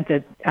that meant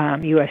that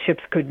U.S.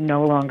 ships could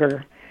no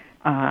longer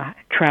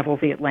travel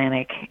the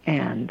Atlantic,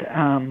 and,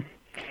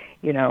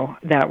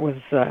 that was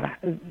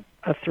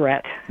a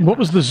threat. What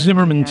was the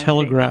Zimmerman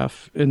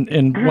telegraph,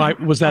 and why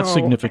was that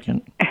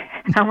significant?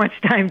 How much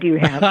time do you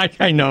have?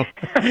 I know.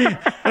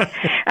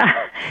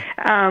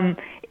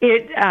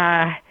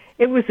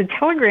 It was a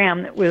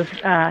telegram that was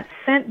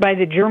sent by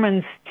the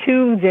Germans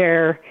to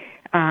their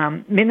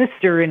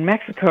minister in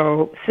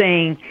Mexico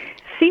saying,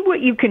 see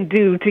what you can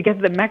do to get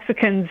the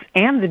Mexicans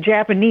and the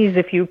Japanese,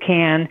 if you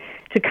can,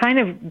 to kind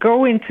of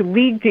go into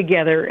league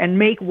together and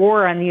make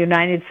war on the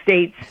United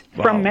States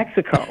from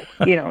Mexico,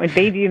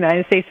 invade the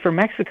United States from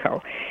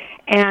Mexico.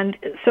 And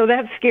so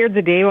that scared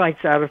the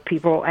daylights out of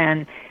people.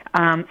 And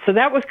so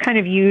that was kind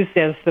of used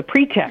as the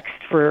pretext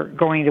for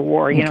going to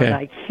war,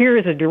 like here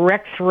is a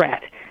direct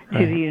threat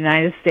to the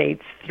United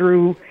States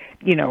through,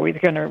 we're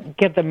going to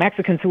get the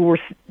Mexicans who were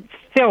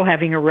still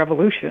having a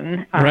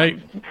revolution.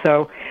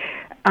 So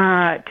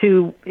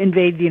to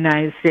invade the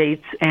United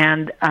States.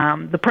 And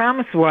the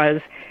promise was,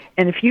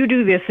 and if you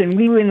do this and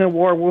we win the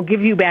war, we'll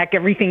give you back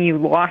everything you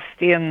lost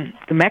in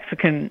the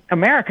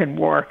Mexican-American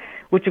War,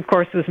 which, of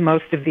course, was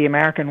most of the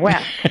American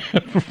West.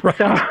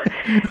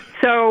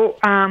 So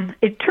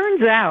it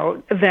turns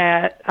out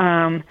that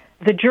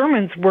the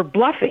Germans were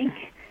bluffing,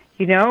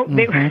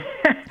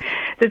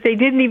 that they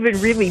didn't even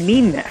really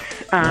mean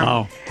this.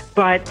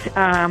 But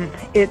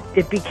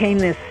it became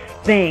this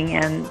thing,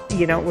 and,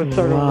 it was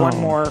sort of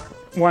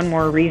one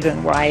more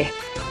reason why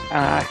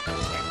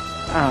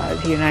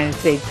the United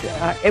States,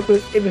 it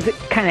was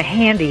kind of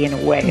handy in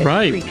a way.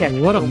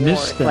 What a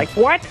mistake. Like,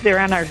 what? They're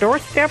on our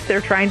doorstep?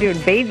 They're trying to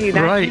invade the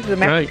United States, the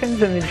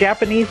Mexicans and the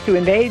Japanese to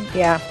invade?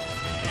 Yeah.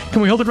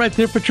 Can we hold it right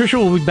there, Patricia?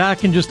 We'll be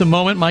back in just a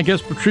moment. My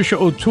guest, Patricia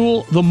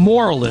O'Toole, the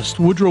moralist,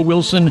 Woodrow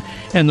Wilson,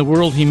 and the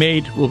world he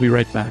made. We'll be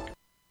right back.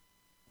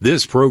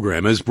 This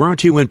program is brought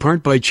to you in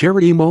part by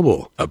Charity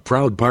Mobile, a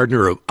proud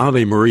partner of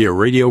Ave Maria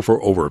Radio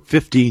for over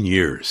 15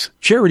 years.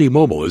 Charity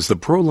Mobile is the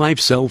pro-life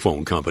cell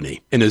phone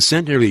company and has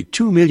sent nearly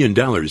 $2 million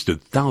to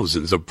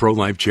thousands of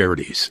pro-life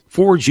charities.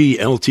 4G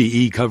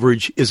LTE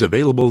coverage is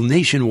available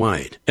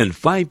nationwide, and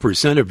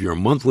 5% of your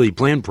monthly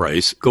plan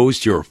price goes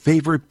to your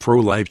favorite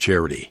pro-life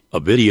charity. A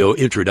video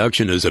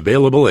introduction is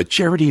available at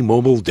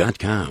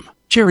CharityMobile.com.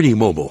 Charity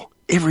Mobile,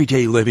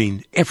 everyday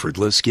living,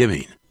 effortless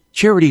giving.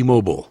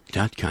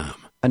 CharityMobile.com.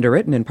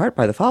 Underwritten in part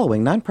by the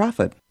following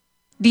nonprofit.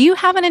 Do you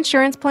have an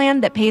insurance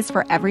plan that pays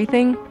for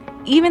everything,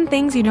 even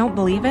things you don't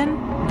believe in?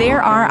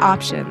 There are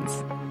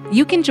options.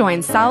 You can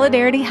join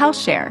Solidarity Health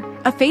Share,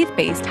 a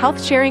faith-based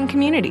health-sharing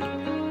community.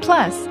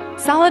 Plus,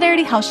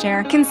 Solidarity Health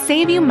Share can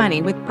save you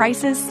money with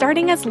prices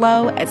starting as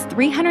low as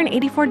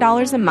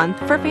 $384 a month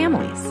for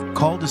families.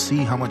 Call to see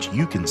how much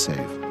you can save.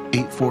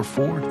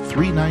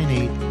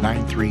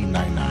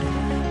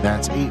 844-398-9399.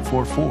 That's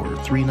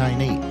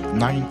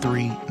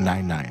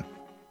 844-398-9399.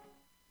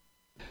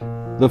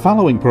 The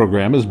following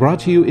program is brought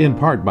to you in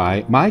part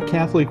by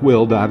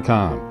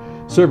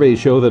MyCatholicWill.com. Surveys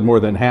show that more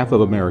than half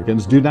of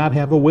Americans do not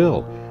have a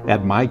will.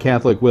 At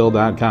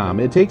MyCatholicWill.com,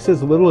 it takes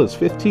as little as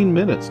 15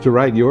 minutes to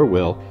write your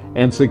will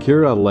and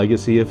secure a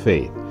legacy of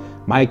faith.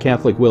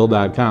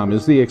 MyCatholicWill.com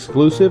is the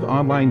exclusive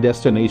online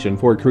destination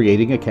for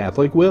creating a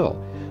Catholic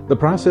will. The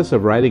process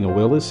of writing a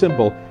will is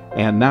simple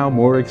and now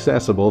more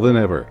accessible than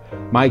ever.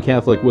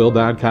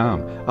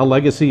 MyCatholicWill.com, a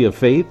legacy of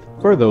faith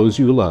for those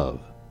you love.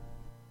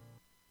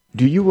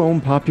 Do you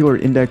own popular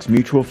index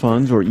mutual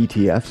funds or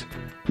ETFs?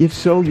 If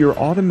so, you're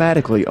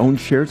automatically own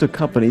shares of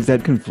companies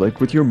that conflict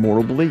with your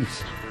moral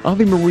beliefs.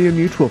 Ave Maria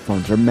mutual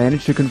funds are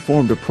managed to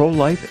conform to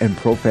pro-life and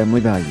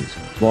pro-family values.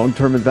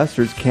 Long-term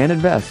investors can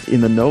invest in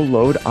the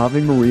no-load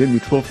Ave Maria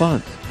mutual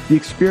funds. The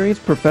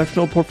experienced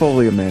professional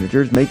portfolio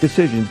managers make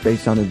decisions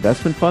based on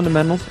investment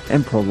fundamentals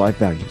and pro-life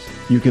values.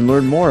 You can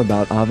learn more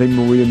about Ave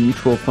Maria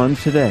mutual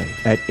funds today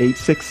at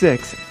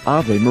 866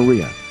 Ave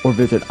Maria or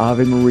visit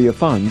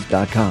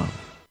AveMariaFunds.com.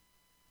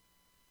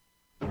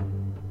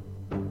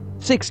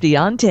 60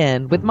 on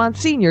 10 with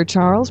Monsignor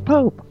Charles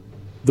Pope.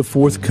 The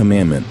fourth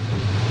commandment,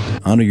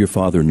 honor your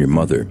father and your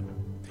mother.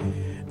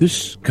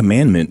 This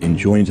commandment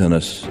enjoins on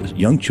us as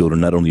young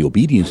children not only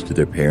obedience to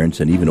their parents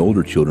and even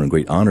older children,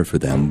 great honor for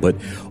them, but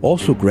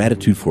also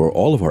gratitude for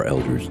all of our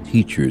elders,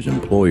 teachers,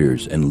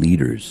 employers, and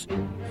leaders.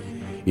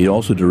 It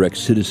also directs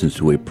citizens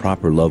to a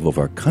proper love of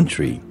our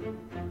country.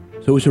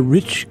 So it's a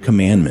rich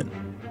commandment.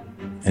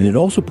 And it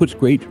also puts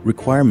great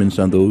requirements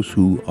on those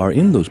who are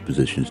in those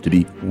positions to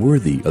be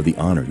worthy of the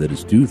honor that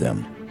is due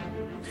them.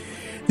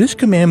 This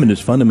commandment is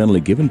fundamentally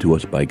given to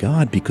us by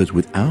God because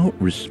without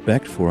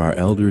respect for our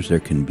elders, there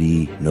can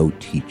be no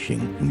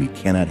teaching, and we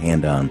cannot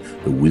hand on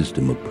the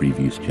wisdom of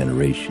previous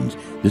generations.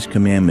 This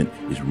commandment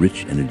is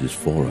rich and it is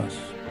for us.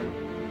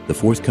 The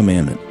fourth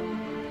commandment,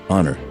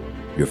 honor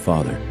your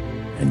father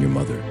and your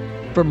mother.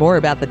 For more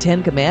about the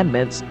 10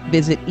 Commandments,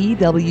 visit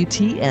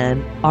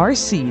EWTNRC.com.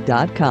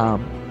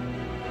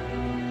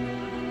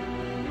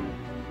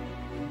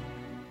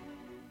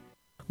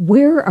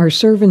 Where are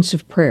servants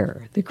of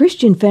prayer? The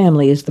Christian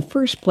family is the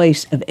first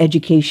place of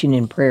education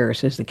in prayer,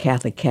 says the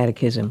Catholic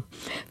Catechism.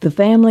 The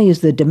family is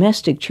the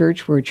domestic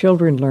church where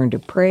children learn to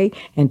pray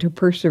and to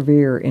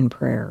persevere in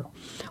prayer.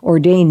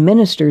 Ordained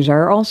ministers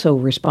are also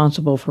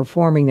responsible for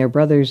forming their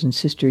brothers and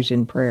sisters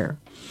in prayer.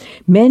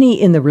 Many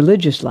in the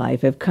religious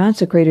life have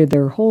consecrated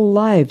their whole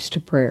lives to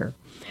prayer.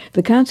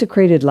 The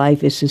consecrated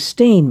life is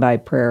sustained by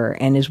prayer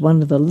and is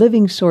one of the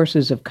living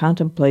sources of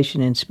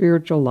contemplation and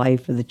spiritual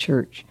life of the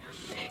church.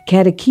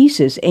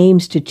 Catechesis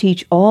aims to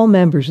teach all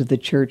members of the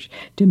Church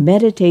to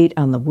meditate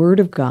on the Word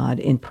of God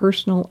in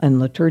personal and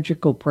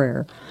liturgical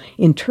prayer,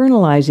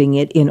 internalizing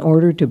it in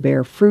order to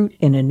bear fruit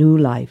in a new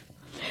life.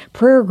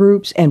 Prayer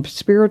groups and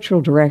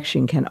spiritual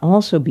direction can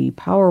also be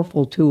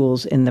powerful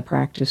tools in the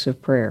practice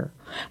of prayer.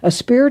 A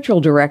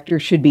spiritual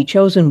director should be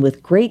chosen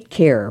with great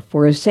care,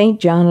 for as St.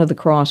 John of the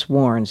Cross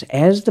warns,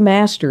 as the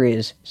Master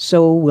is,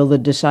 so will the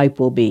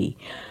disciple be.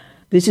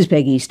 This is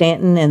Peggy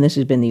Stanton, and this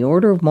has been the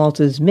Order of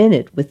Malta's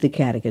Minute with the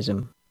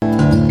Catechism.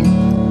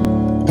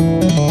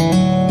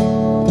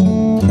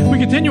 We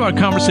continue our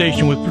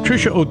conversation with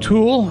Patricia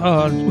O'Toole,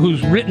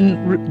 who's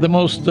written the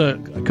most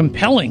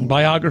compelling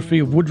biography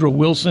of Woodrow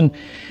Wilson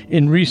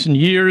in recent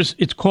years.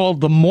 It's called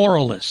The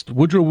Moralist,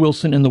 Woodrow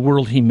Wilson and the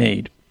World He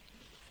Made.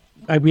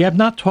 We have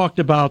not talked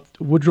about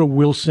Woodrow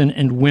Wilson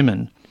and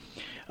women.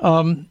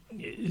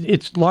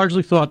 It's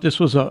largely thought this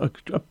was a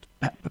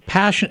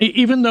passion,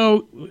 even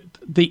though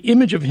the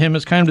image of him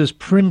is kind of this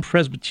prim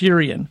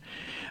Presbyterian.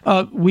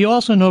 We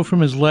also know from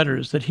his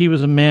letters that he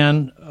was a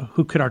man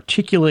who could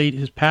articulate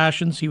his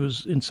passions. He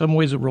was in some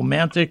ways a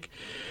romantic.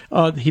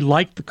 He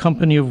liked the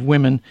company of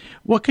women.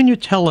 What can you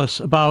tell us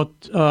about,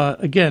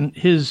 again,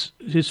 his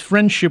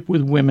friendship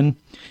with women,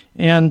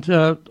 and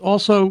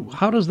also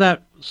how does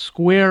that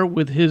square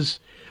with his,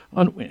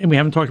 and we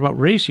haven't talked about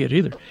race yet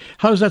either,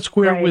 how does that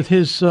square with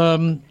his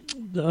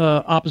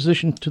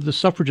opposition to the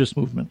suffragist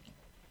movement?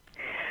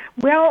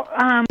 Well,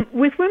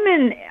 with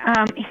women,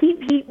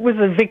 he was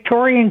a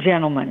Victorian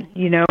gentleman,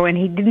 and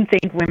he didn't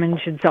think women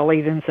should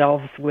sully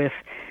themselves with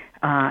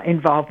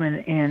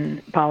involvement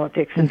in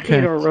politics. And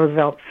Theodore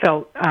Roosevelt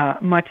felt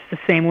much the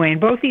same way.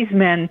 And both these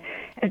men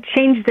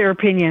changed their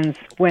opinions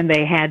when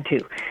they had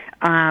to.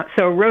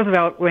 So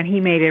Roosevelt, when he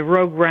made a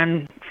rogue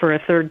run for a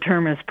third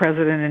term as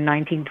president in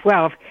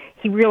 1912,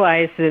 he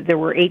realized that there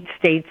were 8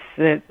 states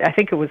that, I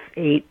think it was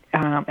 8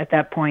 at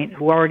that point,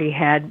 who already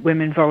had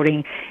women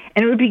voting.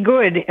 And it would be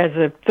good as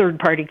a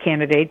third-party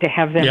candidate to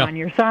have them on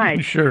your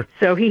side. Sure.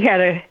 So he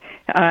had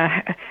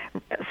a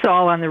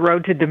Saul on the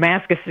road to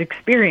Damascus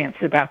experience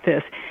about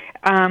this.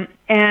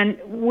 And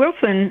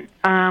Wilson,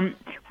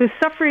 with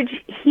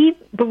suffrage, he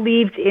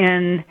believed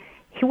in,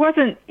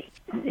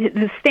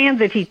 the stand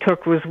that he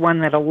took was one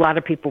that a lot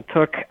of people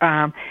took.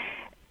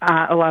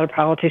 A lot of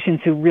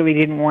politicians who really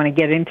didn't want to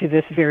get into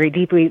this very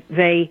deeply,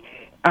 they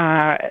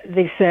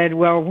said,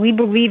 well, we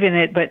believe in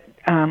it, but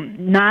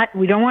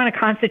we don't want a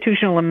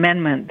constitutional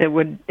amendment that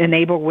would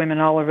enable women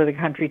all over the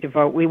country to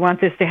vote. We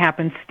want this to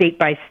happen state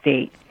by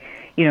state.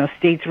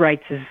 States'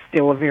 rights is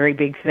still a very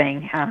big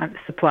thing. This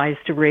applies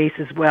to race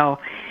as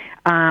well.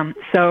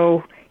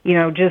 So,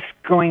 just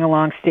going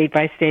along state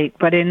by state.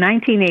 But in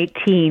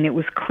 1918, it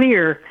was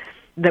clear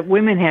that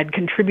women had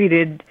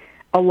contributed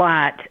a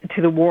lot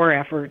to the war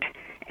effort.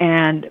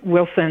 And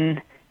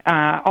Wilson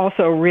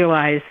also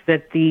realized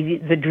that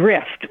the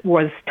drift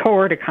was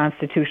toward a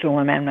constitutional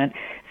amendment.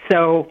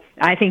 So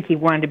I think he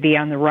wanted to be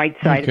on the right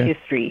side of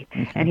history,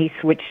 and he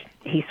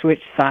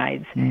switched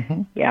sides.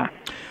 Mm-hmm. Yeah.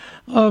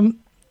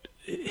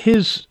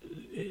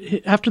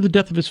 After the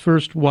death of his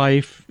first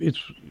wife,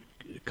 it's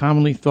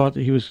commonly thought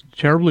that he was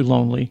terribly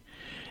lonely,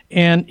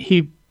 and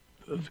he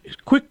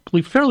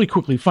fairly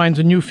quickly finds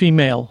a new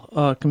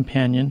female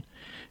companion.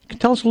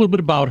 Tell us a little bit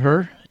about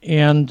her.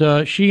 And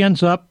she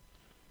ends up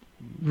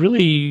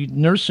really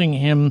nursing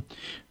him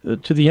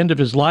to the end of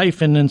his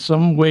life, and in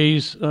some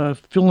ways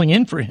filling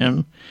in for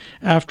him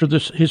after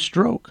his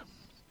stroke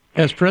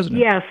as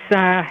president. Yes,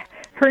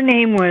 her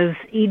name was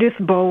Edith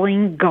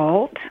Bowling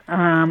Galt.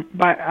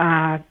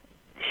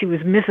 She was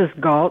Mrs.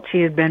 Galt.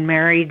 She had been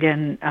married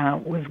and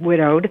was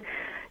widowed.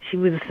 She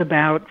was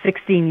about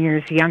 16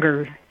 years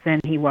younger than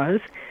he was.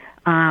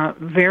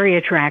 Very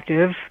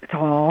attractive,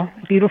 tall,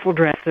 beautiful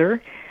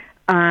dresser.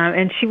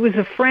 And she was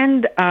a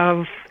friend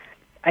of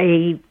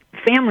a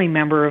family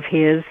member of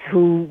his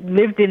who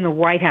lived in the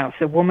White House,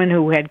 a woman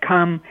who had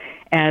come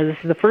as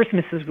the first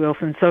Mrs.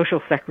 Wilson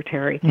social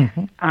secretary,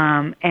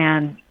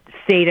 and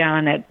stayed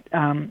on at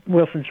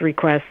Wilson's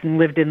request and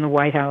lived in the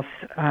White House.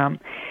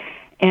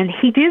 And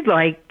he did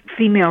like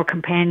female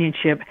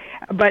companionship,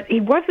 but he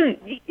wasn't,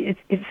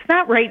 it's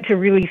not right to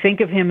really think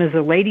of him as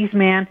a ladies'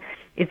 man.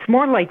 It's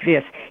more like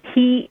this.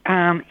 He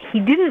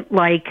didn't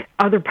like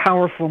other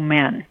powerful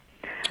men.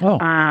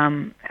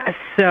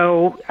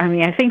 So, I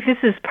mean, I think this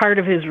is part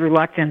of his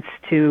reluctance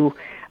to,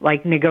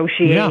 like,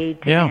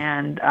 negotiate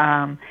and,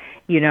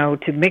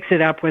 to mix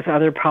it up with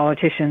other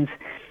politicians.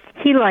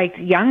 He liked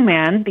young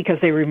men because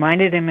they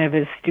reminded him of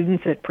his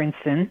students at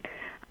Princeton,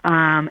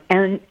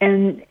 and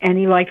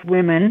he liked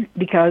women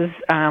because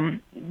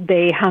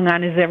they hung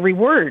on his every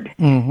word.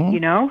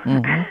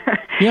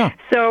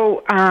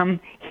 So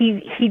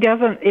he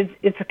doesn't.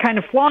 It's a kind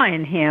of flaw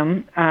in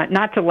him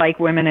not to like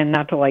women and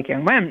not to like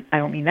young men. I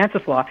don't mean that's a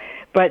flaw,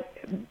 but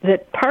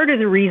that part of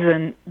the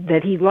reason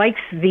that he likes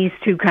these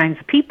two kinds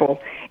of people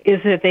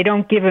is that they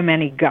don't give him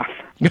any guff.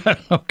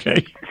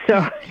 Okay.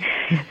 So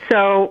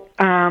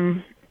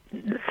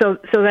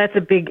that's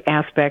a big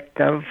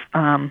aspect of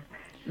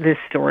this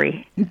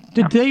story.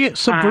 Did they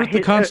subvert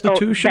the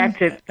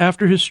Constitution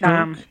after his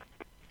stroke?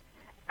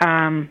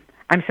 I'm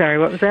sorry,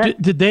 what was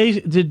that? Did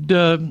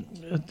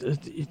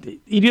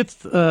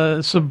Edith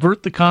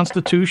subvert the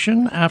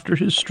Constitution after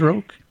his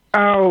stroke?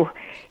 Oh,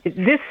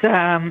 this.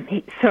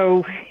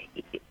 So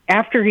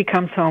after he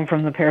comes home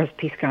from the Paris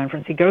Peace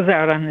Conference, he goes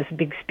out on this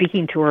big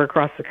speaking tour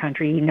across the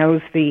country. He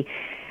knows the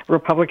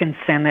Republican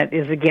Senate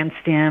is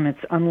against him.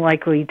 It's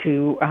unlikely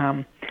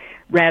to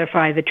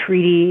ratify the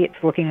treaty.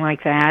 It's looking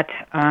like that.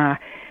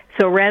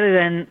 So rather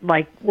than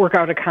work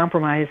out a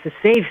compromise to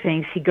save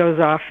things, he goes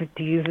off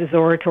to use his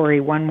oratory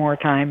one more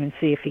time and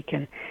see if he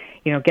can,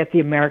 get the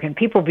American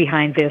people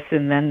behind this,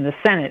 and then the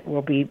Senate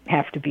will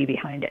have to be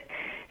behind it.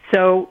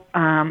 So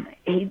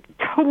he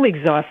totally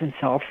exhausts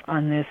himself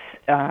on this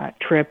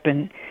trip,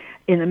 and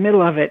in the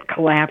middle of it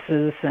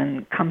collapses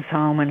and comes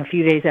home, and a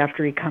few days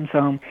after he comes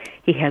home,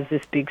 he has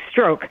this big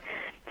stroke.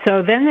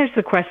 So then there's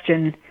the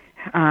question,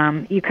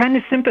 you kind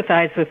of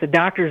sympathize with the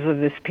doctors of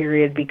this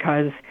period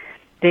because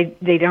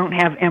they don't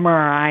have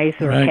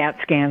MRIs or CAT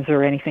scans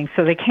or anything,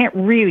 so they can't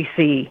really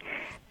see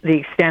the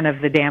extent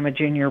of the damage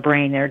in your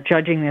brain. They're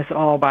judging this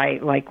all by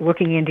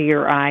looking into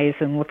your eyes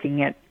and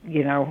looking at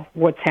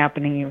what's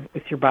happening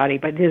with your body.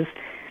 But his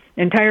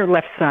entire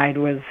left side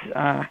was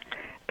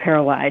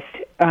paralyzed,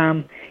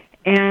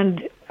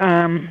 and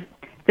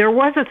there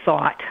was a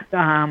thought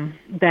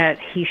that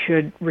he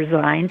should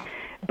resign.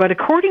 But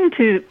according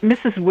to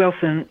Mrs.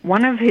 Wilson,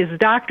 one of his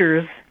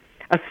doctors,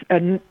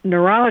 a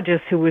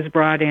neurologist who was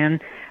brought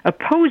in,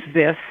 opposed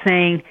this,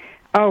 saying,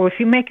 "Oh, if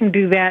you make him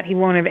do that, he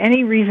won't have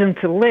any reason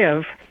to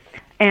live,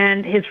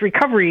 and his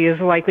recovery is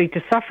likely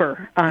to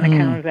suffer on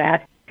account of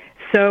that.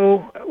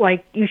 So,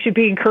 you should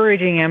be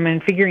encouraging him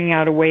and figuring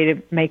out a way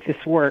to make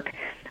this work."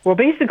 Well,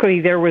 basically,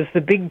 there was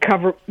the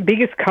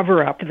biggest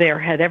cover-up there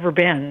had ever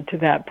been to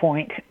that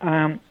point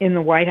in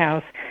the White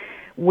House,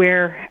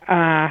 where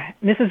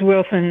Mrs.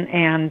 Wilson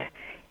and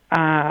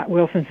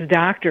Wilson's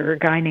doctor, a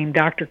guy named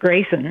Dr.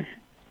 Grayson,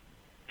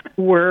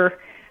 were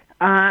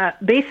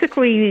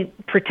basically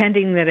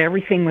pretending that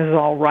everything was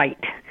all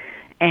right.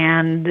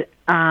 And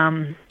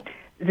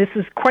this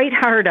is quite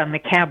hard on the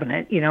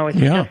cabinet. It's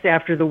just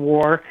after the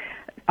war.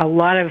 A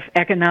lot of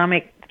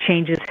economic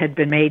changes had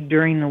been made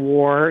during the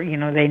war.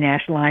 They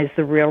nationalized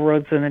the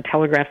railroads and the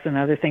telegraphs and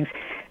other things.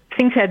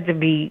 Things had to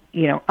be,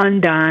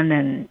 undone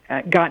and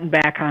gotten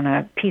back on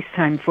a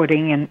peacetime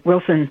footing, and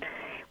Wilson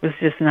was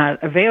just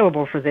not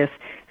available for this.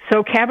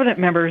 So cabinet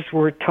members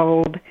were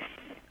told,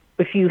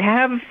 if you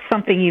have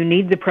something you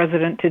need the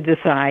president to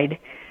decide,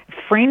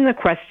 frame the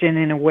question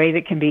in a way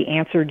that can be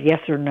answered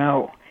yes or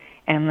no,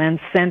 and then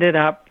send it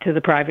up to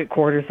the private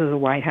quarters of the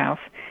White House.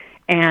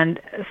 And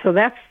so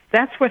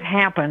that's what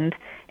happened.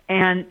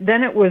 And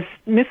then it was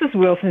Mrs.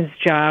 Wilson's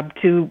job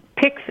to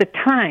pick the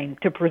time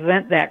to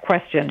present that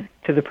question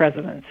to the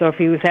president. So if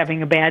he was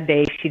having a bad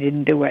day, she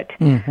didn't do it.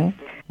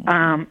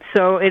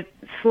 So it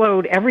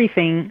slowed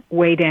everything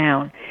way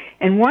down.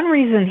 And one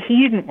reason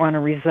he didn't want to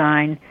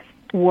resign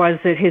was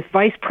that his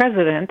vice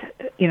president,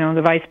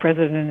 the vice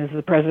president is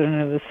the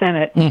president of the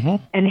Senate,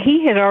 and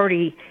he had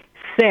already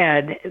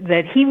said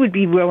that he would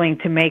be willing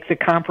to make the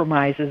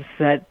compromises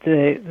that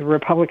the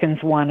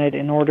Republicans wanted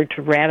in order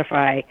to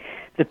ratify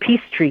the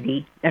peace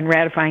treaty, and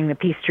ratifying the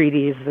peace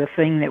treaty is the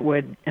thing that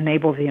would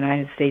enable the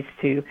United States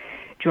to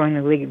join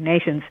the League of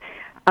Nations.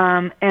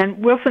 And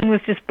Wilson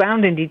was just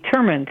bound and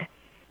determined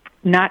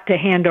not to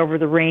hand over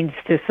the reins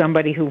to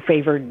somebody who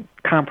favored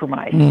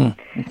compromise.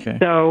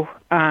 So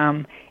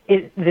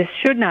this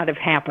should not have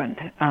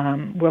happened.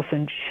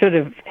 Wilson should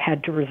have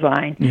had to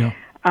resign.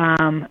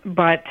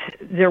 But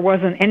there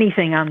wasn't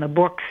anything on the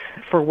books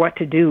for what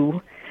to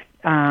do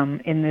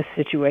in this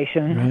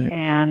situation. Right.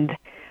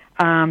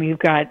 And you've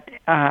got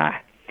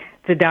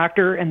the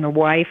doctor and the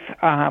wife,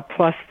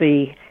 plus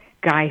the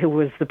guy who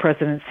was the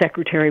president's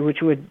secretary,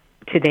 which would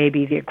today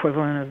be the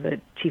equivalent of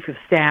the chief of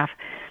staff.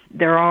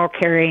 They're all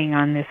carrying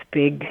on this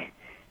big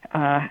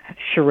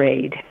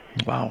charade.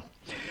 Wow.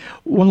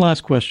 One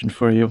last question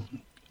for you.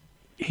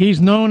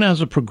 He's known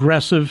as a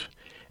progressive,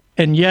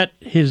 and yet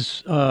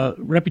his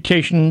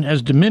reputation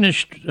has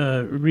diminished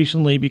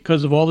recently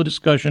because of all the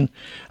discussion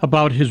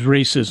about his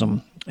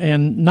racism,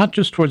 and not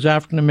just towards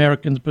African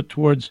Americans, but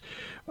towards,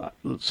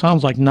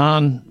 sounds like,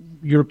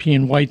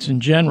 non-European whites in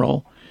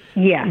general.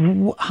 Yeah.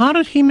 How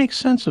did he make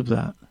sense of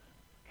that?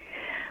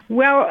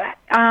 Well,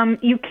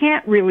 you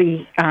can't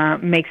really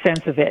make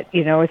sense of it.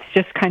 It's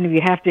just kind of, you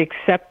have to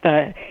accept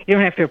you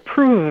don't have to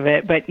approve of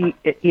it, but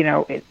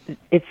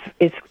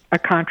it's a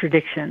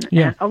contradiction.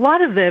 Yeah. And a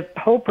lot of the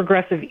whole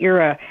progressive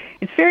era,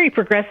 it's very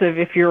progressive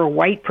if you're a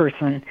white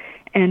person,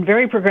 and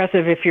very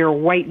progressive if you're a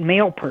white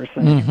male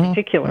person in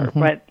particular.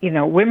 But,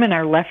 women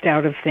are left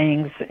out of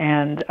things,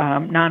 and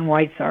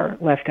non-whites are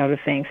left out of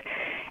things.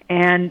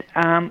 And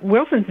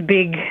Wilson's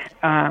big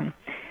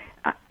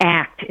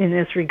act in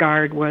this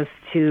regard was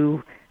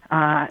to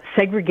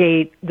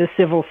segregate the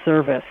civil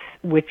service,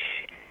 which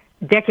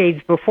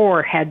decades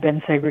before had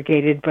been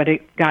segregated, but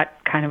it got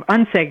kind of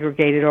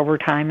unsegregated over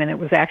time, and it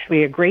was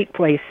actually a great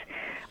place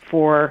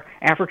for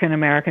African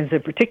Americans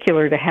in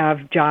particular to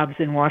have jobs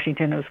in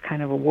Washington. It was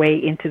kind of a way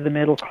into the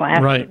middle class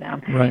for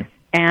them. Right.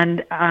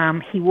 And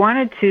he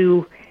wanted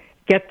to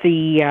get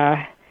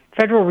the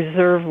Federal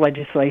Reserve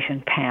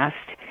legislation passed.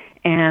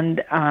 And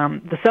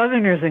the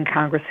Southerners in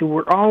Congress, who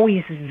were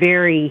always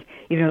very,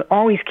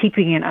 always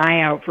keeping an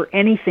eye out for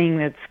anything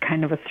that's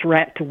kind of a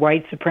threat to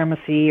white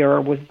supremacy or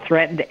would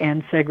threaten to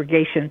end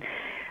segregation,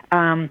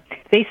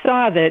 they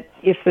saw that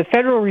if the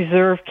Federal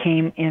Reserve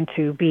came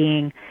into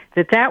being,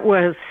 that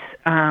was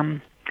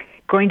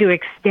going to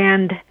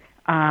extend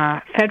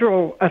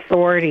federal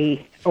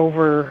authority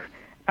over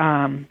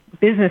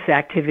business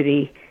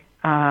activity.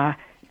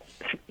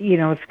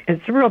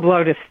 It's a real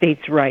blow to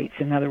states' rights.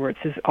 In other words,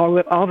 all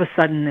of a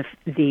sudden,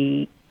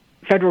 the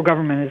federal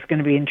government is going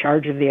to be in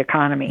charge of the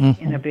economy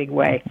in a big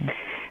way.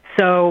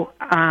 So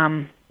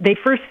they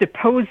first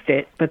opposed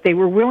it, but they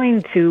were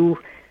willing to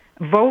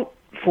vote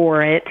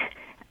for it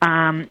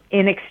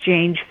in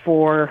exchange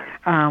for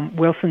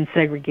Wilson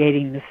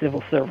segregating the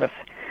civil service.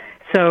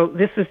 So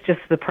this was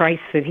just the price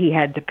that he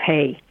had to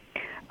pay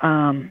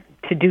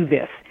to do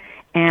this.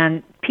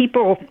 And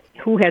people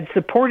who had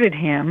supported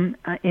him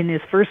in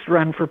his first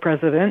run for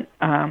president,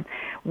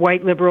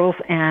 white liberals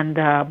and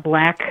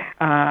black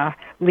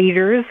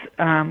leaders,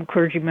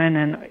 clergymen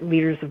and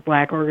leaders of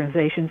black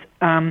organizations,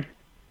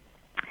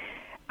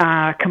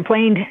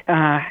 complained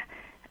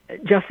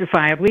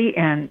justifiably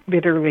and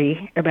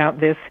bitterly about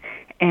this.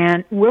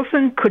 And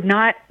Wilson could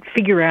not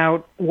figure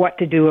out what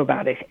to do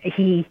about it.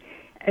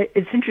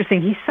 It's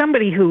interesting, he's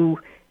somebody who,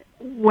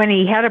 when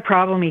he had a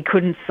problem he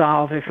couldn't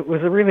solve, if it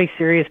was a really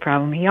serious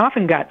problem, he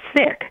often got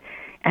sick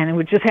and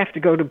would just have to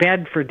go to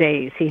bed for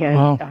days. He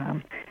had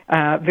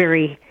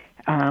very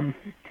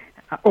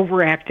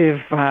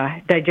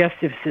overactive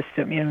digestive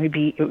system. It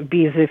would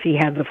be as if he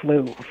had the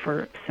flu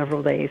for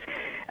several days.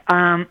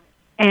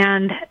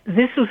 And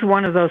this was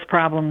one of those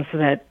problems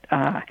that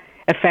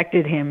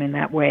affected him in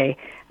that way.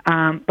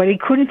 But he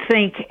couldn't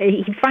think.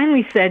 He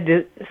finally said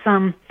to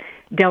some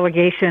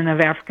delegation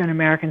of African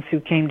Americans who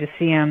came to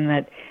see him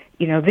that,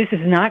 this is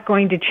not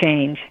going to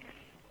change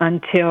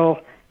until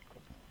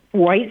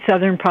white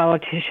Southern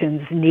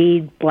politicians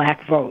need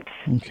black votes.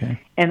 Okay.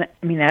 And,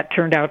 that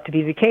turned out to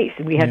be the case,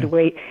 and we had to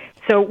wait.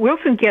 So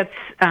Wilson gets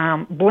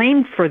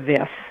blamed for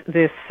this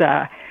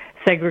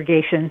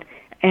segregation,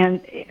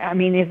 and,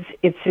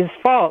 it's his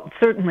fault,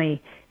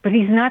 certainly, but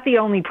he's not the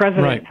only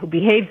president who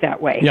behaved that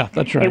way. Yeah,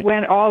 that's right. It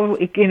went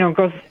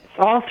goes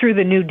all through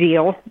the New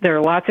Deal. There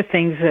are lots of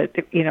things that,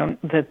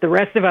 that the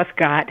rest of us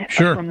got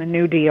from the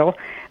New Deal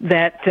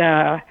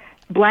that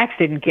blacks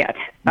didn't get.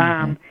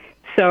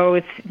 So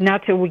it's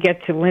not till we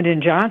get to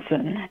Lyndon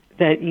Johnson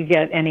that you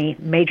get any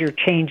major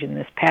change in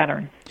this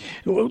pattern.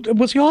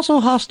 Was he also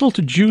hostile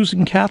to Jews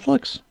and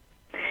Catholics?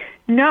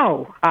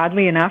 No,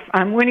 oddly enough.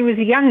 When he was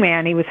a young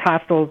man, he was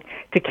hostile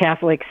to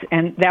Catholics,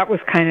 and that was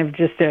kind of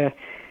just a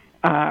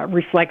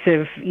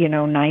reflexive,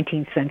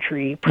 19th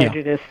century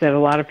prejudice that a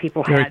lot of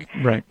people had.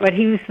 Right. But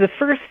he was the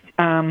first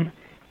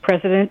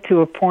president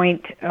to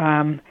appoint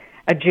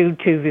a Jew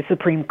to the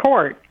Supreme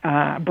Court,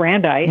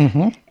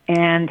 Brandeis,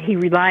 and he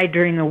relied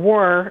during the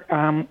war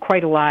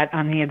quite a lot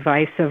on the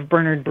advice of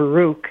Bernard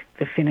Baruch,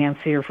 the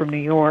financier from New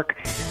York,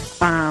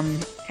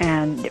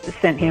 and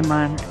sent him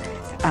on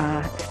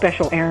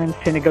special errands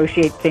to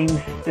negotiate things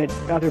that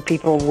other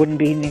people wouldn't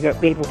be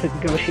able to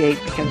negotiate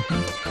because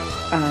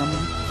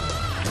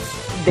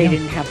they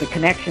didn't have the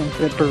connections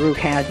that Baruch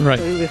had. Right.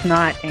 So he was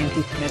not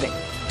anti-Semitic.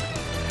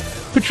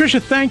 Patricia,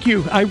 thank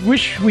you. I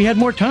wish we had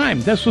more time.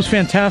 This was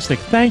fantastic.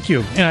 Thank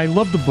you. And I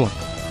love the book.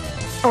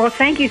 Oh,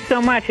 thank you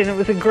so much, and it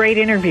was a great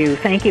interview.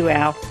 Thank you,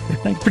 Al.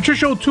 Thank you.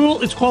 Patricia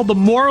O'Toole. It's called The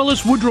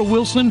Moralist, Woodrow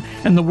Wilson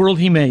and the World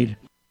He Made.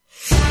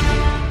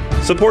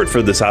 Support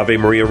for this Ave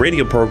Maria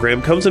radio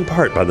program comes in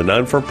part by the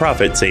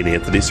non-for-profit St.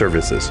 Anthony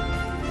Services.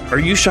 Are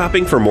you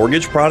shopping for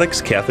mortgage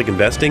products, Catholic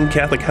investing,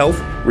 Catholic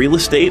health, real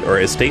estate, or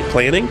estate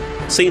planning?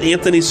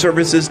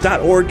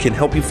 StAnthonyServices.org can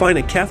help you find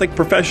a Catholic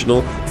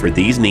professional for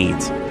these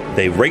needs.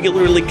 They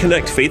regularly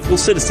connect faithful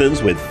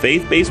citizens with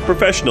faith-based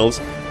professionals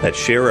that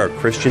share our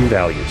Christian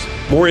values.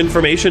 More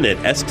information at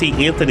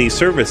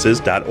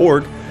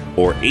StAnthonyServices.org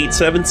or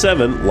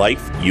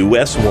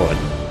 877-LIFE-US1.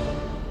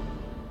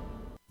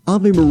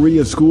 Ave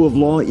Maria School of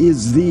Law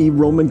is the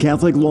Roman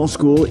Catholic law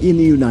school in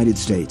the United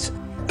States.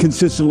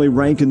 Consistently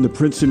ranked in the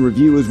Princeton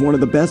Review as one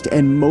of the best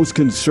and most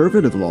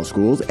conservative law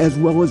schools, as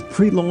well as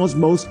pre-law's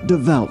most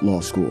devout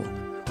law school.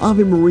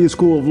 Ave Maria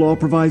School of Law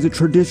provides a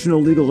traditional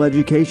legal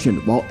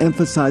education while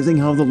emphasizing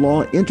how the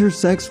law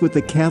intersects with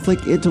the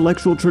Catholic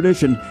intellectual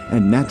tradition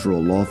and natural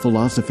law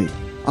philosophy.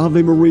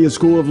 Ave Maria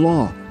School of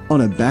Law,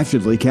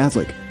 unabashedly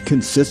Catholic,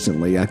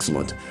 consistently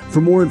excellent.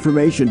 For more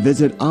information,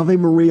 visit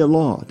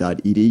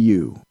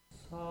avemarialaw.edu.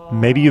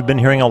 Maybe you've been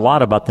hearing a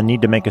lot about the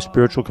need to make a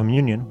spiritual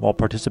communion while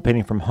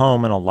participating from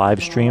home in a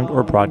live-streamed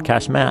or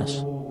broadcast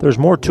Mass. There's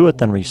more to it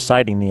than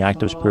reciting the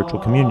act of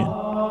spiritual communion.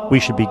 We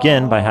should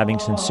begin by having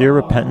sincere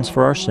repentance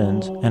for our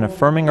sins and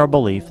affirming our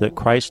belief that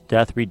Christ's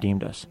death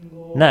redeemed us.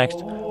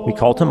 Next, we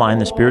call to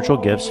mind the spiritual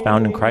gifts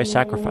found in Christ's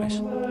sacrifice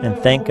and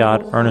thank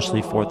God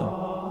earnestly for them.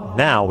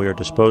 Now we are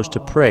disposed to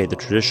pray the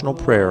traditional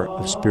prayer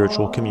of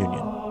spiritual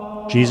communion.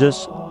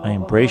 Jesus, I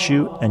embrace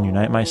you and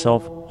unite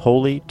myself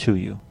wholly to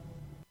you.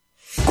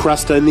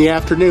 Kresta in the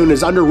Afternoon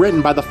is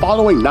underwritten by the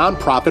following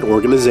nonprofit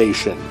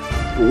organization: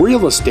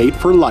 Real Estate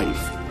for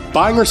Life.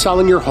 Buying or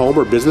selling your home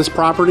or business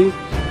property?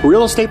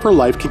 Real Estate for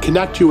Life can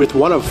connect you with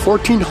one of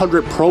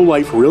 1,400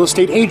 pro-life real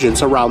estate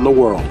agents around the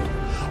world.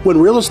 When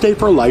Real Estate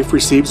for Life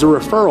receives a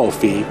referral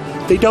fee,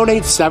 they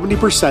donate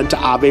 70% to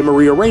Ave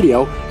Maria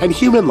Radio and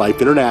Human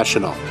Life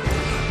International.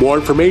 More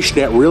information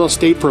at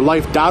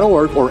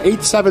realestateforlife.org or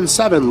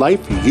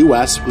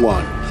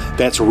 877-LIFE-US1.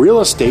 That's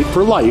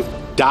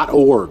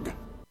realestateforlife.org.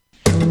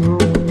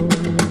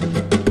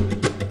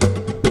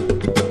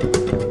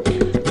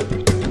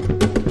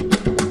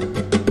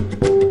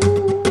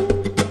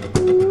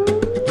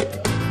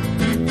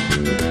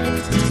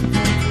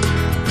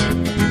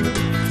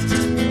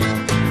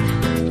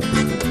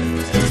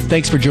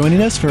 Thanks for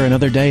joining us for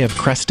another day of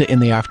Kresta in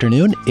the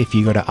Afternoon. If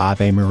you go to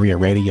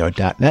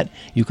AveMariaRadio.net,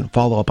 you can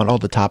follow up on all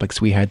the topics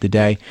we had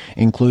today,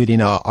 including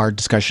our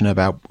discussion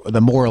about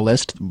the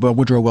moralist,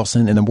 Woodrow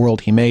Wilson, and the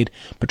world he made.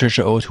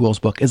 Patricia O'Toole's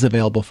book is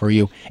available for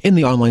you in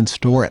the online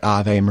store at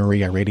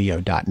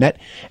AveMariaRadio.net.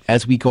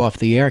 As we go off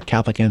the air,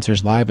 Catholic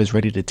Answers Live is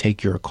ready to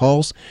take your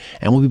calls,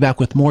 and we'll be back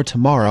with more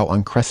tomorrow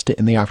on Kresta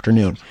in the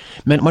Afternoon.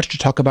 Meant much to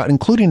talk about,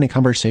 including a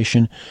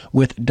conversation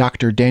with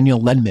Dr. Daniel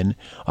Ledman,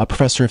 a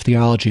professor of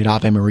theology at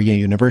Ave Maria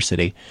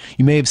University.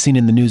 You may have seen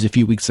in the news a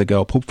few weeks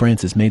ago, Pope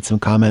Francis made some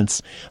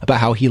comments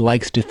about how he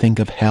likes to think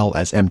of hell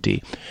as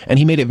empty. And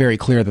he made it very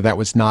clear that that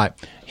was not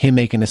him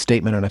making a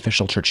statement on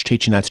official church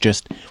teaching. That's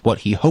just what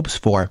he hopes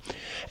for.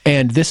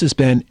 And this has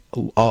been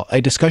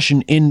a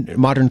discussion in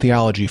modern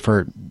theology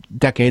for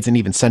decades and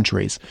even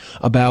centuries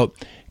about,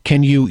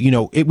 can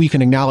we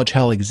can acknowledge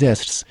hell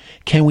exists.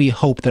 Can we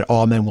hope that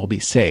all men will be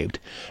saved?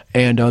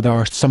 And there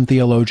are some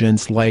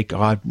theologians like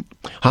Hans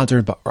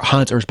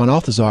Urs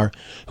Balthasar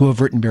who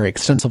have written very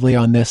extensively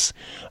on this.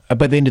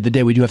 But at the end of the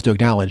day, we do have to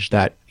acknowledge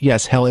that,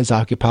 yes, hell is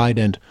occupied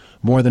and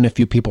more than a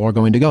few people are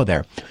going to go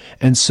there.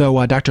 And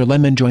so Dr.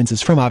 Ledman joins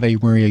us from Ave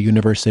Maria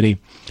University,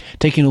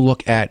 taking a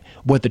look at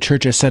what the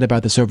Church has said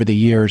about this over the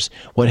years,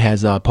 what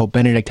has Pope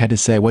Benedict had to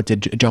say, what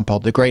did John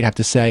Paul the Great have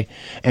to say,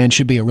 and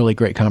should be a really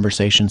great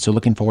conversation. So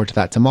looking forward to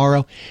that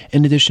tomorrow,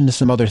 in addition to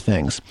some other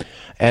things.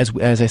 As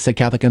I said,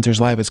 Catholic Answers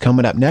Live is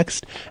coming up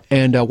next.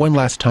 And one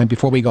last time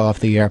before we go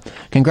off the air,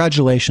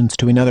 congratulations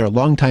to another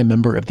longtime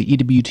member of the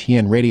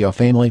EWTN radio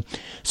family,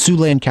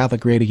 Siouxland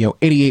Catholic Radio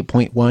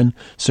 88.1,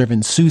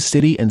 serving Sioux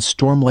City and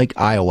Storm Lake,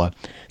 Iowa,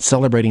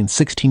 celebrating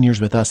 16 years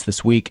with us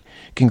this week.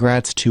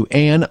 Congrats to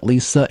Ann,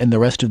 Lisa, and the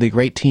rest of the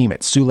great team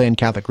at Siouxland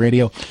Catholic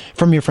Radio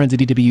from your friends at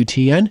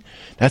EWTN.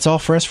 That's all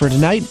for us for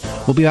tonight.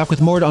 We'll be back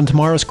with more on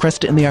tomorrow's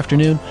Kresta in the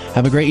Afternoon.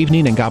 Have a great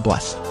evening and God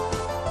bless.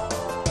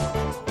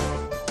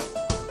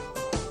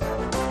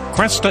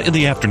 Kresta in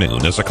the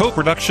Afternoon is a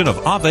co-production of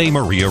Ave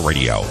Maria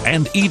Radio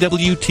and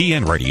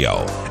EWTN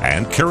Radio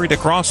and carried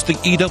across the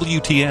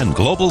EWTN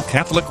Global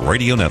Catholic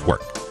Radio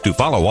Network. To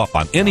follow up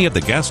on any of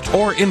the guests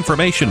or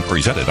information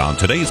presented on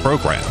today's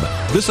program,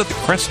 visit the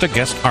Kresta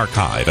Guest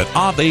Archive at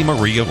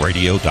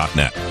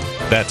AveMariaRadio.net.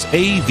 That's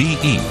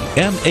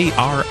AveMaria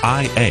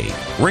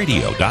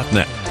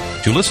Radio.net.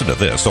 To listen to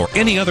this or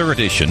any other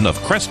edition of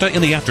Kresta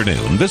in the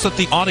Afternoon, visit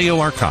the audio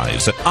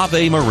archives at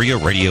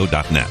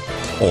AveMariaRadio.net.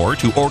 Or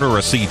to order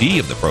a CD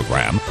of the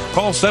program,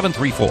 call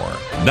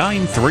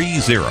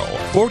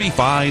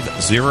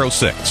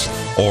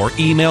 734-930-4506 or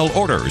email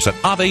orders at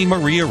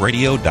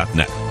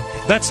AveMariaRadio.net.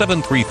 That's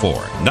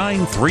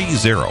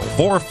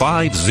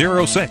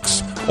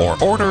 734-930-4506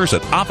 or orders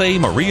at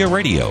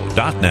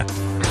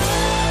AveMariaRadio.net.